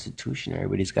the Constitution.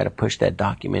 Everybody's got to push that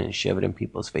document and shove it in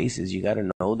people's faces. You got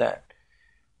to know that.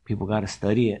 People got to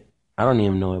study it. I don't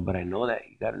even know it, but I know that.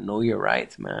 You got to know your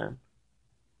rights, man.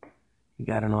 You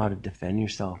got to know how to defend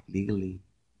yourself legally,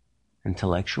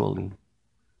 intellectually,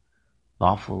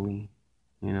 lawfully,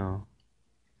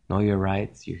 Know your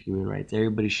rights, your human rights.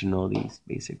 Everybody should know these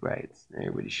basic rights.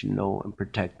 Everybody should know and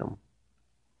protect them.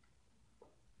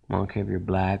 I don't care if you're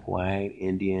black, white,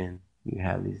 Indian, you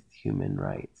have these human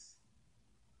rights.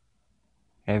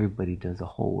 Everybody does, the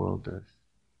whole world does.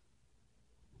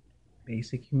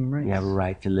 Basic human rights. You have a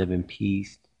right to live in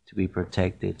peace, to be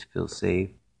protected, to feel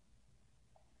safe.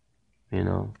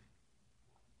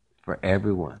 For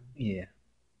everyone. Yeah.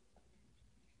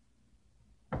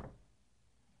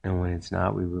 And when it's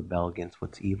not, we rebel against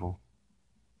what's evil.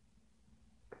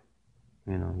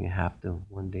 You have to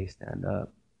one day stand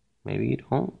up. Maybe you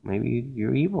don't. Maybe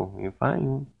you're evil. You're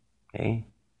fine. Hey,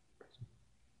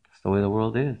 that's the way the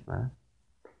world is, man.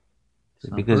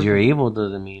 Just because you're evil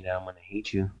doesn't mean that I'm going to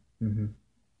hate you. Mm-hmm.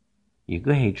 You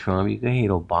could hate Trump. You could hate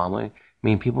Obama. I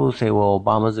mean, people who say, well,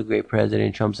 Obama's a great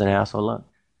president, Trump's an asshole. Look,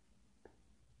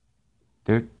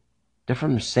 they're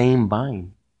from the same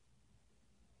vine.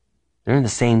 They're in the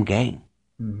same gang.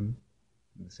 Mm-hmm.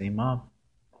 The same mob.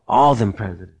 All them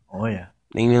presidents. Oh, yeah.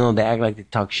 Even though they act like they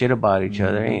talk shit about each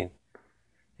other,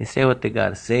 they say what they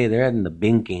gotta say. They're in the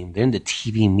big game. They're in the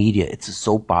TV media. It's a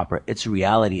soap opera. It's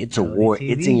reality. It's a war.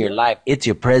 TV? It's in your life. It's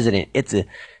your president. It's a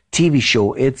TV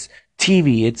show. It's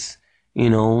TV. It's,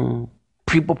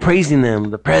 people praising them.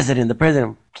 The president.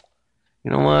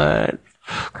 You know what?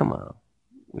 Come on.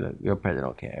 You're a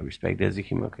president. Okay, I respect it as a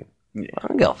human. Okay. Yeah. I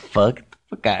don't give a fuck. Get the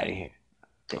fuck out of here.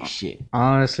 That shit. I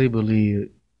honestly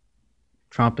believe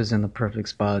Trump is in the perfect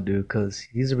spot, dude, because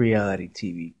he's a reality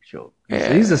TV show.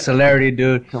 Yeah. He's a celebrity,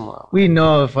 dude. Come on. We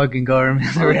know the fucking government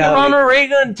is a reality. Ronald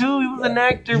Reagan, too. He was an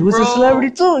actor, He was a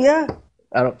celebrity, too, yeah.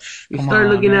 You start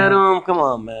looking at him. Come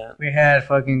on, man. We had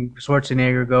fucking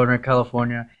Schwarzenegger, governor of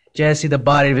California. Jesse the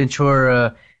Body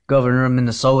Ventura, governor of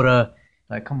Minnesota.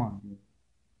 Like, come on, dude.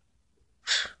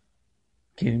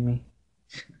 Kidding me?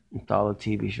 It's all a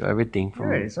TV show. Everything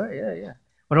from yeah.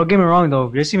 But don't get me wrong,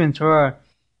 though. Jesse Ventura,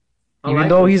 even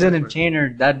though he's an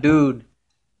entertainer, that dude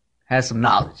has some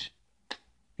knowledge.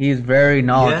 He's very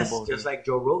knowledgeable. Yes, just like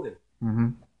Joe Rogan. Mm-hmm.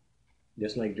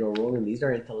 Just like Joe Rogan. These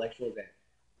are intellectuals that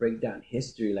break down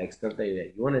history, like stuff that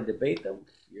you want to debate them,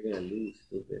 you're going to lose,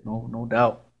 stupid. No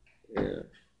doubt. Yeah.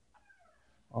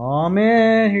 Oh,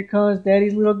 man. Here comes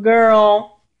Daddy's little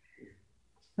girl.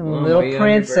 Little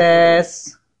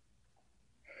princess.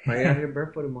 Why are you out here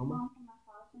barefooted, Mama?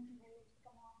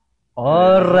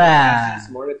 Alright. It's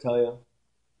more to tell you.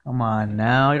 Come on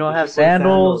now. You don't have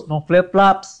sandals, no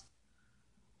flip-flops,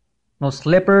 no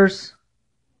slippers.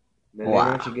 Then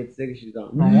wow. She gets sick, she's gone.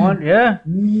 No one, yeah.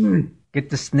 Get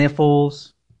the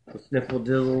sniffles. The sniffle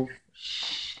dizzle.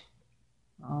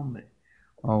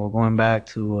 We're going back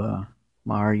to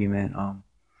my argument.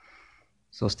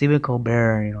 So Stephen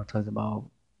Colbert, talks about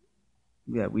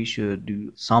that we should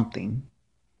do something,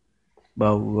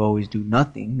 but we always do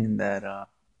nothing, and that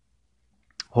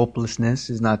hopelessness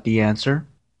is not the answer.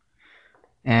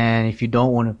 And if you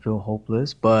don't want to feel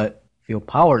hopeless but feel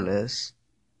powerless,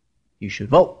 you should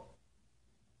vote.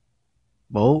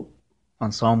 Vote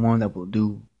on someone that will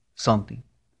do something.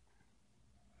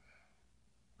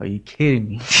 Are you kidding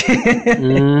me?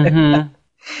 Mm-hmm.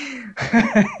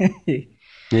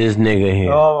 This nigga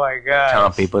here. Oh my god.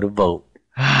 Telling people to vote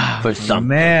for something.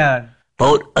 Man.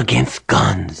 Vote against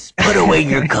guns. Put away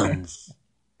your guns.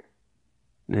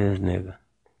 This nigga.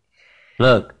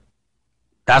 Look,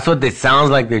 that's what it sounds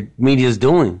like the media's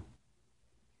doing.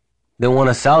 They want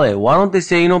to sell it. Why don't they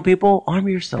say, people, arm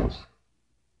yourselves.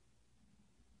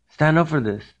 Stand up for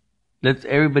this. Let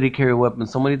everybody carry a weapon.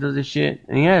 Somebody does this shit.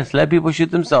 And yes, let people shoot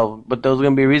themselves. But there's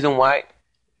going to be a reason why.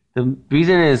 The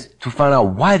reason is to find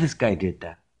out why this guy did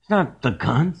that. It's not the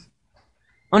guns.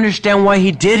 Understand why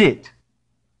he did it.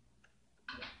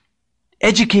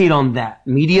 Educate on that.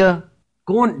 Media,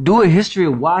 go and do a history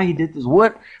of why he did this.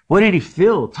 What did he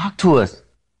feel? Talk to us.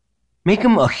 Make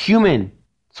him a human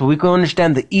so we can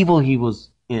understand the evil he was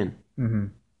in. Mm-hmm.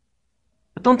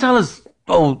 But don't tell us,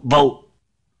 vote.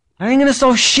 That ain't gonna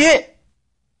solve shit.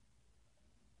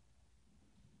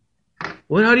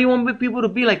 How do you want people to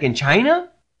be, like in China?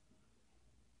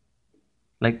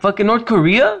 Like fucking North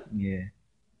Korea? Yeah.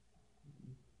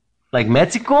 Like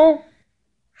Mexico?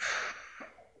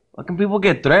 Fucking people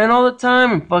get threatened all the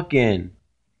time and fucking,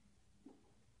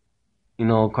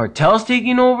 cartels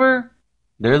taking over.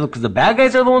 Because the bad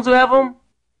guys are the ones who have them.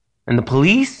 And the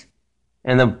police.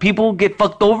 and the people get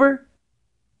fucked over?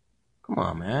 Come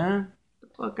on, man. Get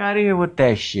the fuck out of here with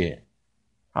that shit.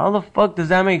 How the fuck does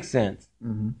that make sense?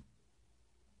 Mm-hmm.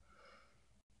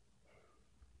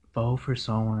 Vote for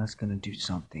someone that's gonna do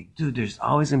something. Dude, there's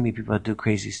always gonna be people that do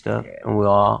crazy stuff. Yeah. And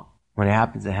when it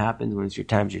happens, it happens. When it's your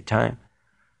time, it's your time.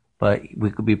 But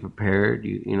we could be prepared.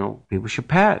 You know, people should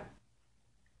pack.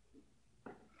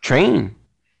 Train.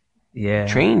 Yeah.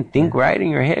 Train. Think right in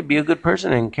your head. Be a good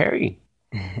person and carry.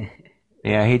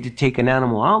 Yeah, I hate to take an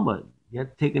animal out, but you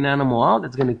have to take an animal out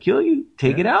that's gonna kill you.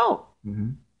 Take it out. Mm-hmm.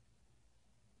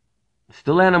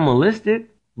 Still animalistic,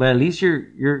 but at least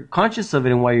you're conscious of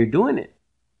it and why you're doing it.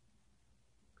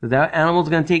 Because that animal's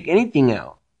going to take anything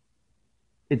out.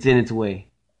 It's in its way.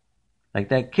 Like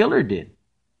that killer did.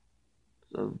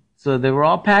 So they were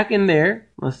all packing there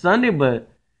on Sunday, but,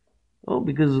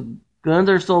 because guns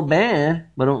are so bad,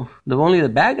 but only the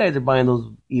bad guys are buying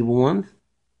those evil ones.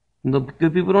 And the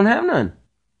good people don't have none.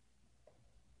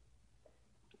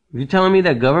 You're telling me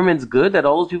that government's good? That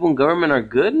all those people in government are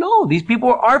good? No, these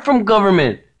people are from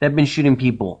government that have been shooting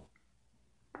people.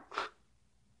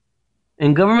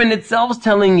 And government itself is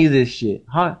telling you this shit.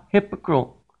 How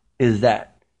hypocritical is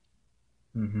that?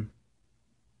 Mm-hmm.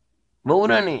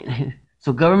 Vote on it.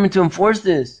 So government to enforce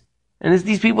this. And it's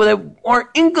these people that aren't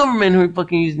in government who are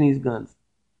fucking using these guns.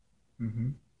 Mm-hmm.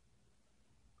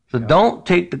 So don't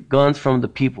take the guns from the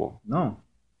people. No.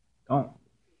 Don't.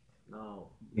 No.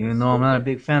 Even though I'm not a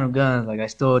big fan of guns, like I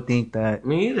still think that.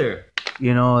 Me either.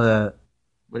 You know that.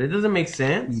 But it doesn't make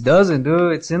sense. It doesn't,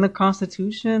 dude. It's in the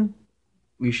Constitution.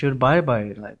 We should abide by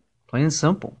it, like plain and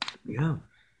simple. Yeah.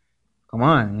 Come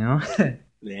on, you know.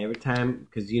 Every time,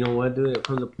 because you know what, dude, it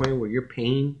comes to a point where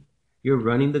you're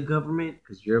running the government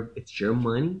because it's your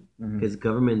money, because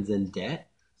government's in debt.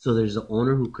 So there's an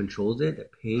owner who controls it that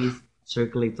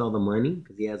circulates all the money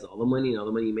because he has all the money and all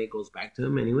the money you make goes back to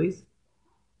him anyways.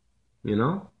 You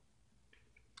know.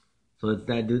 So it's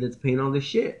that dude that's paying all this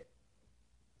shit,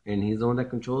 and he's the one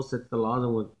that controls, sets the laws,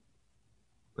 and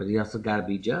but he also got to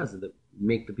be just.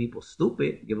 Make the people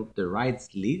stupid, give up their rights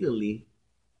legally.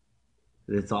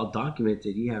 It's all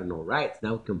documented. You have no rights.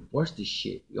 Now we can enforce this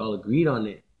shit. You all agreed on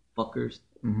it, fuckers.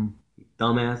 Mm-hmm. You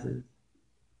dumbasses.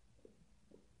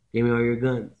 Give me all your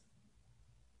guns.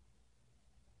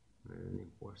 And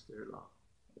enforce their law.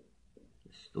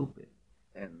 It's stupid.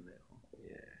 And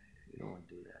yeah, you don't want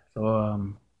to do that.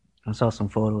 So I saw some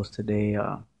photos today.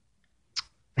 As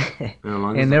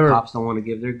long as the cops don't want to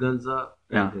give their guns up.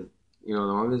 Yeah. You know,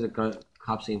 as long as the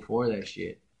cops ain't for that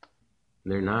shit,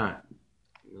 they're not.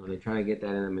 You know, they're trying to get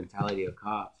that in the mentality of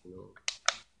cops, you know,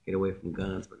 get away from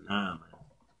guns, but nah, man.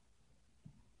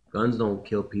 Guns don't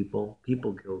kill people.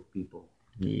 People kill people.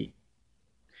 Yeah.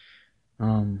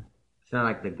 It's not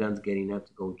like the gun's getting up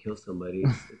to go and kill somebody.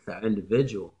 It's that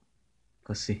individual.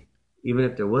 Let's see. Even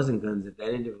if there wasn't guns, if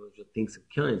that individual thinks of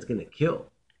killing, it's gonna kill.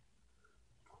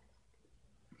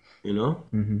 You know?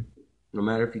 Mm-hmm. No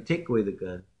matter if you take away the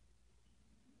gun.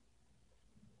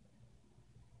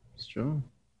 It's true.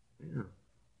 Yeah.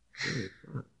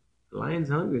 The lion's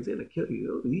hungry. It's gonna kill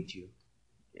you. It'll eat you.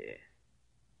 Yeah.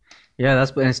 Yeah,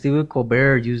 and Stephen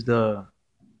Colbert used the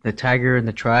tiger and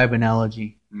the tribe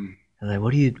analogy. Like,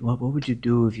 what would you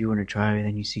do if you were in a tribe and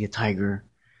then you see a tiger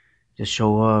just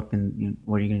show up and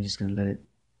what are you just gonna let it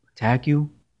attack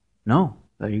you? No,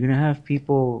 like, you're gonna have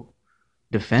people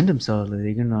defend themselves. Like,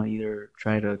 they're gonna either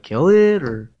try to kill it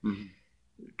or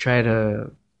try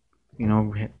to,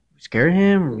 scare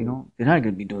him. Or, they're not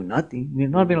gonna be doing nothing. They're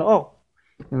not being like, oh,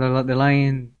 the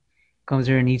lion comes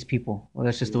here and eats people. Well,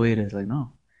 that's just the way it is. Like,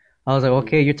 no. I was like,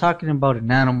 okay, you're talking about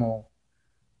an animal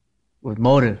with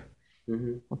motive.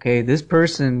 Mm-hmm. Okay, this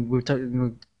person, we're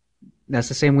talking. That's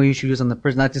the same way you should use on the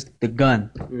person, not just the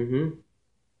gun. Mm-hmm.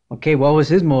 Okay, what was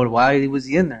his motive? Why was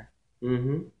he in there?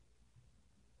 Mm-hmm.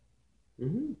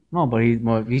 Mm-hmm. No, but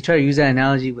he tried to use that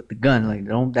analogy with the gun. Like,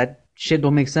 that shit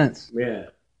don't make sense. Yeah.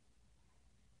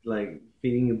 Like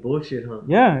feeding you bullshit, huh?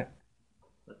 Yeah.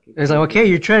 It's like, okay,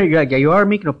 you are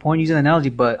making a point using an analogy,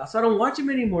 but so I don't watch him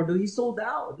anymore, dude. He's sold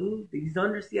out, dude. He's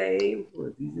under CIA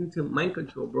influence. He's into mind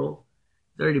control, bro.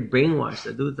 He's already brainwashed.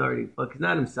 That dude's already he's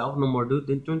not himself no more,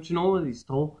 dude. Don't you know his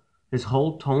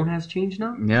whole tone has changed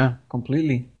now? Yeah,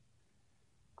 completely.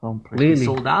 He's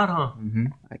sold out, huh? Mm-hmm.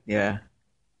 Yeah.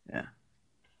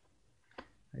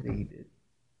 I think he did.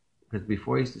 Because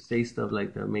before he used to say stuff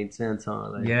like that made sense, huh?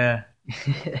 Like, yeah,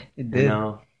 it did.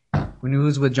 When he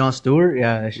was with Jon Stewart,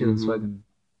 yeah, that shit was fucking.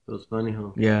 It was funny, huh?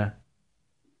 Yeah.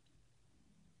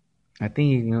 I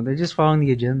think they're just following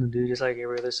the agenda, dude, just like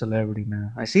every other celebrity,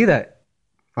 man. I see that.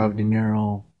 Robert De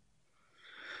Niro.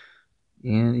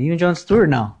 And even Jon Stewart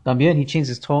now. También, he changed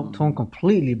his tone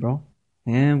completely, bro.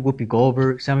 Him, Whoopi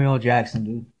Goldberg, Samuel L. Jackson,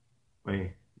 dude.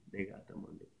 Wait, they got them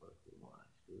on their fucking watch,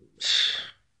 dude.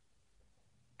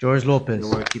 George They Lopez.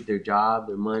 want to keep their job,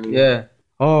 their money. Yeah.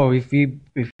 Oh, if he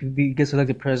gets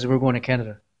elected president, we're going to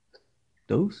Canada.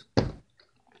 Those?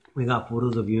 We got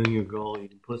photos of you and your girl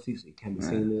eating pussy, so you can't be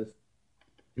seeing this.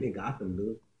 They got them,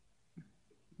 dude.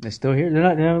 They're still here. They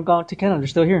haven't gone to Canada. They're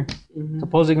still here. Mm-hmm.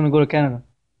 Supposedly going to go to Canada.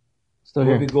 Still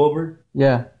here. Whoopi Goldberg?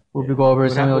 Yeah. Whoopi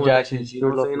Goldberg, Samuel L. Jackson. You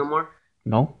don't say no more?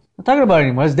 No. I'm talking about it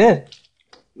anymore. It's dead.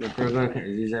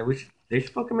 He's like, they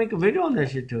should fucking make a video on that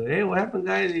shit too. Hey, what happened,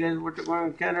 guys? You guys were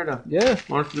going to Canada. Yeah.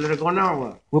 Want us to let it go now or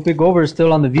what? Whoopi Goldberg is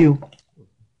still on The View.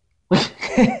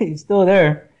 He's still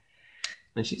there.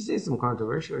 And she says some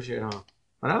controversial shit, huh?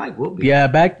 But I like Whoopi. Yeah,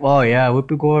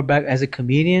 Whoopi Goldberg back as a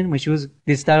comedian when she was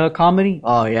this style of comedy.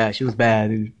 Oh yeah, she was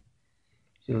bad, dude.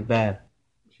 She was bad.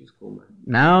 She's cool, man.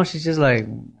 Now she's just like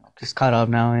caught up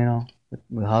now, you know,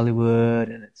 with Hollywood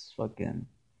and it's fucking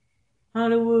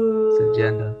Hollywood. its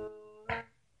agenda.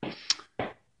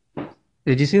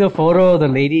 Did you see the photo of the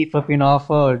lady flipping off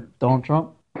Donald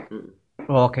Trump?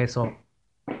 Oh, okay, so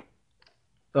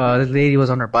this lady was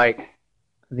on her bike.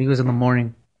 I think it was in the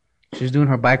morning. She was doing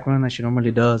her bike run that she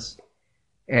normally does,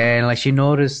 and like she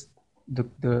noticed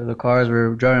the cars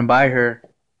were driving by her,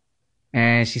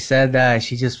 and she said that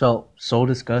she just felt so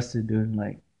disgusted, dude.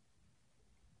 Like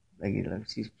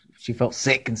she felt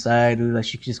sick inside, dude. Like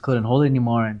she just couldn't hold it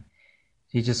anymore, and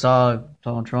she just saw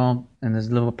Donald Trump and this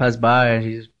little passed by, and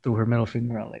she just threw her middle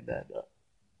finger out like that,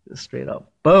 just straight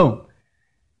up, boom.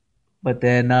 But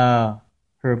then her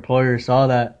employer saw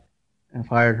that and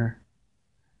fired her.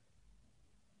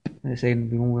 They say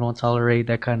we don't tolerate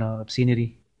that kind of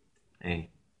obscenity.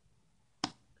 Hey,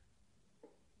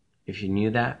 if she knew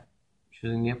that, she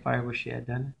was gonna get fired. What she had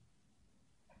done?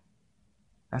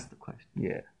 That's the question.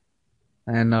 Yeah.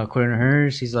 And according to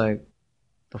her, she's like,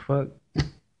 "The fuck."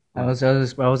 I was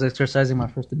exercising my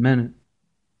First Amendment.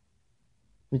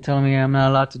 You're telling me I'm not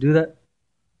allowed to do that?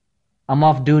 I'm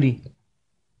off duty.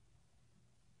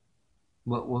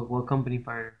 What company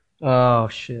fired her? Oh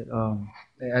shit.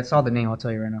 I saw the name. I'll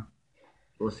tell you right now.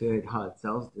 We'll see how it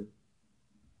sells, dude.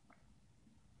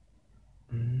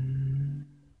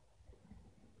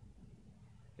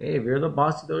 Hey, if you're the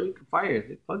boss, you can fire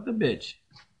her. Fuck the bitch.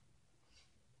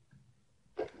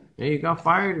 Hey, you got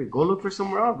fired. Go look for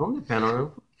somewhere else. Don't depend on her.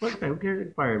 Fuck that. Who cares if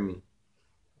you fire me?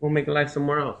 We'll make a life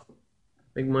somewhere else.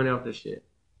 Make money off this shit.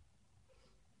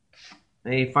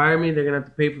 Hey, fire me. They're gonna have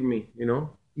to pay for me. You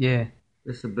know? Yeah.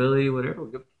 Disability, whatever.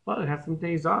 Fuck, have some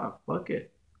days off. Fuck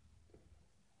it.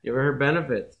 Give her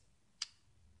benefits.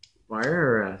 Fire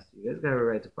her ass. You guys got a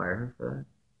right to fire her for that.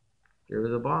 You're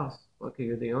the boss. Fuck it,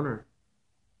 you're the owner.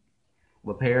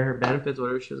 We'll pay her benefits,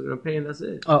 whatever she was gonna pay, and that's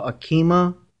it.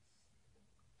 Akima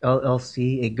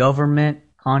LLC, a government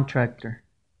contractor.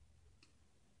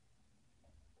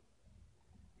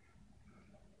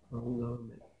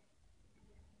 Government.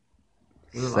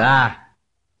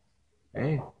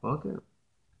 Hey, fuck it.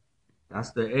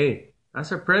 That's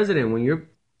her president. When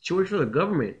she works for the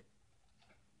government.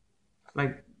 It's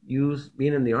like you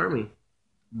being in the army.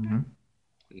 Mm-hmm.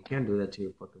 You can't do that to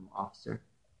your fucking officer.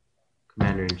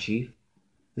 Commander-in-chief.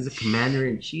 He's a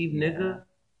commander-in-chief, nigga.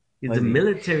 He's a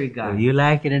military guy. Whether you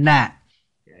like it or not.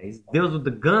 Yeah, he deals with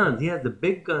the guns. He has the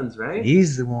big guns, right?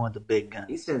 He's the one with the big guns.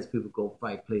 He sends people to go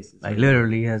fight places. Like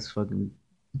literally, he has fucking.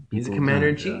 He's a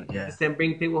commander-in-chief. Yeah. He can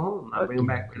bring people home. Not bring them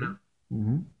back right now.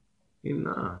 Mm-hmm.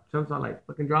 Nah. Trump's not like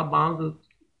fucking drop bombs.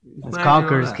 Let's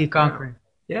conquer. Let's keep conquering.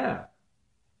 Yeah.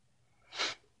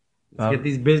 Let's get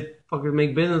these fuckers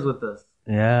make business with us.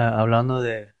 Yeah, hablando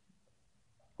de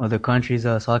other countries,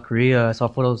 South Korea, I saw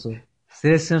photos of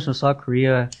citizens from South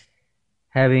Korea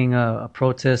having a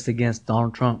protest against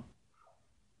Donald Trump.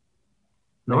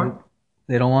 North?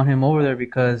 They don't want him over there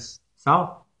because...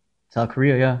 South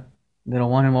Korea, yeah. They don't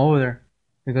want him over there.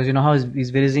 Because you know how he's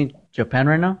visiting Japan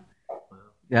right now?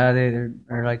 Yeah,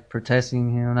 they're like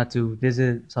protesting him not to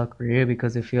visit South Korea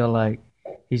because they feel like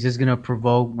he's just going to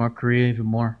provoke North Korea even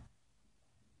more.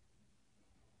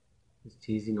 He's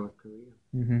teasing North Korea.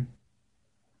 Mm-hmm.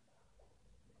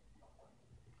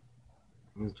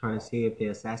 He's trying to see if they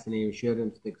assassinate or shoot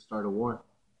him so they can start a war.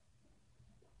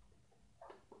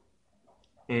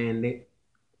 And they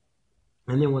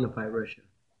want to fight Russia.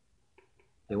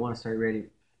 They want to start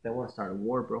They want to start a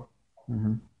war, bro.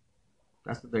 Mm-hmm.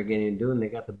 That's what they're getting to do, and they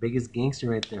got the biggest gangster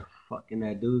right there. Fucking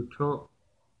that dude, Trump.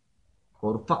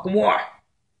 Go to fucking war.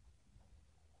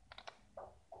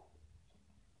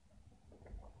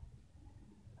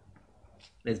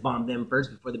 Let's bomb them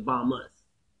first before they bomb us.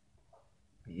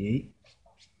 Yeah.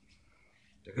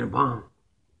 They're gonna bomb.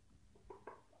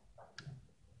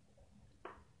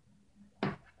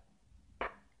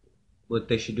 what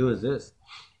they should do is this.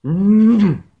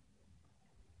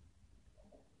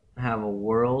 Have a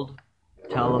world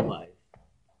televised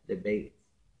debate.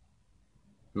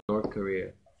 North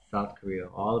Korea, South Korea,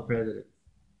 all the presidents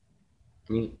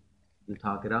meet and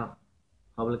talk it out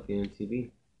publicly on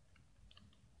TV.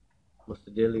 What's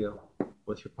the dealio?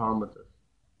 What's your problem with us?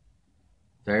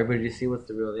 So everybody just see what's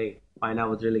the real thing. Find out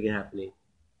what's really gonna happen.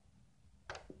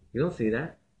 You don't see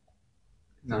that.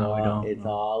 No, we don't. It's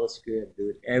all a script,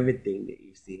 dude. Everything that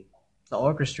you see. It's all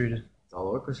orchestrated. It's all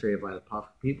orchestrated by the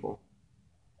powerful people.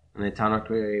 And they tell North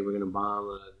Korea, hey, we're gonna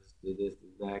bomb, do this, do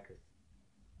that. Cause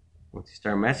once you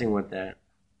start messing with that,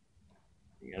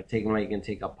 you gotta take them like you can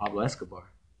take out Pablo Escobar.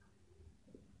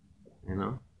 You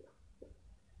know?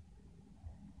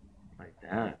 Like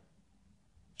that.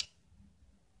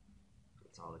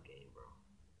 It's all a game, bro.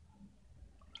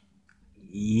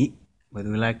 Yeah,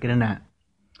 whether we like it or not.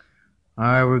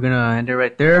 Alright, we're gonna end it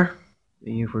right there.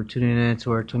 Thank you for tuning in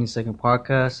to our 22nd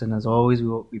podcast. And as always,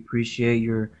 we appreciate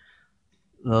your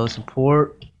love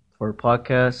support for our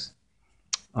podcast.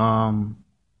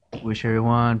 Wish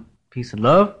everyone peace and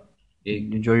love.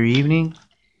 Enjoy your evening.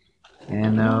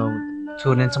 And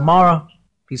tune in tomorrow.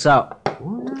 Peace out.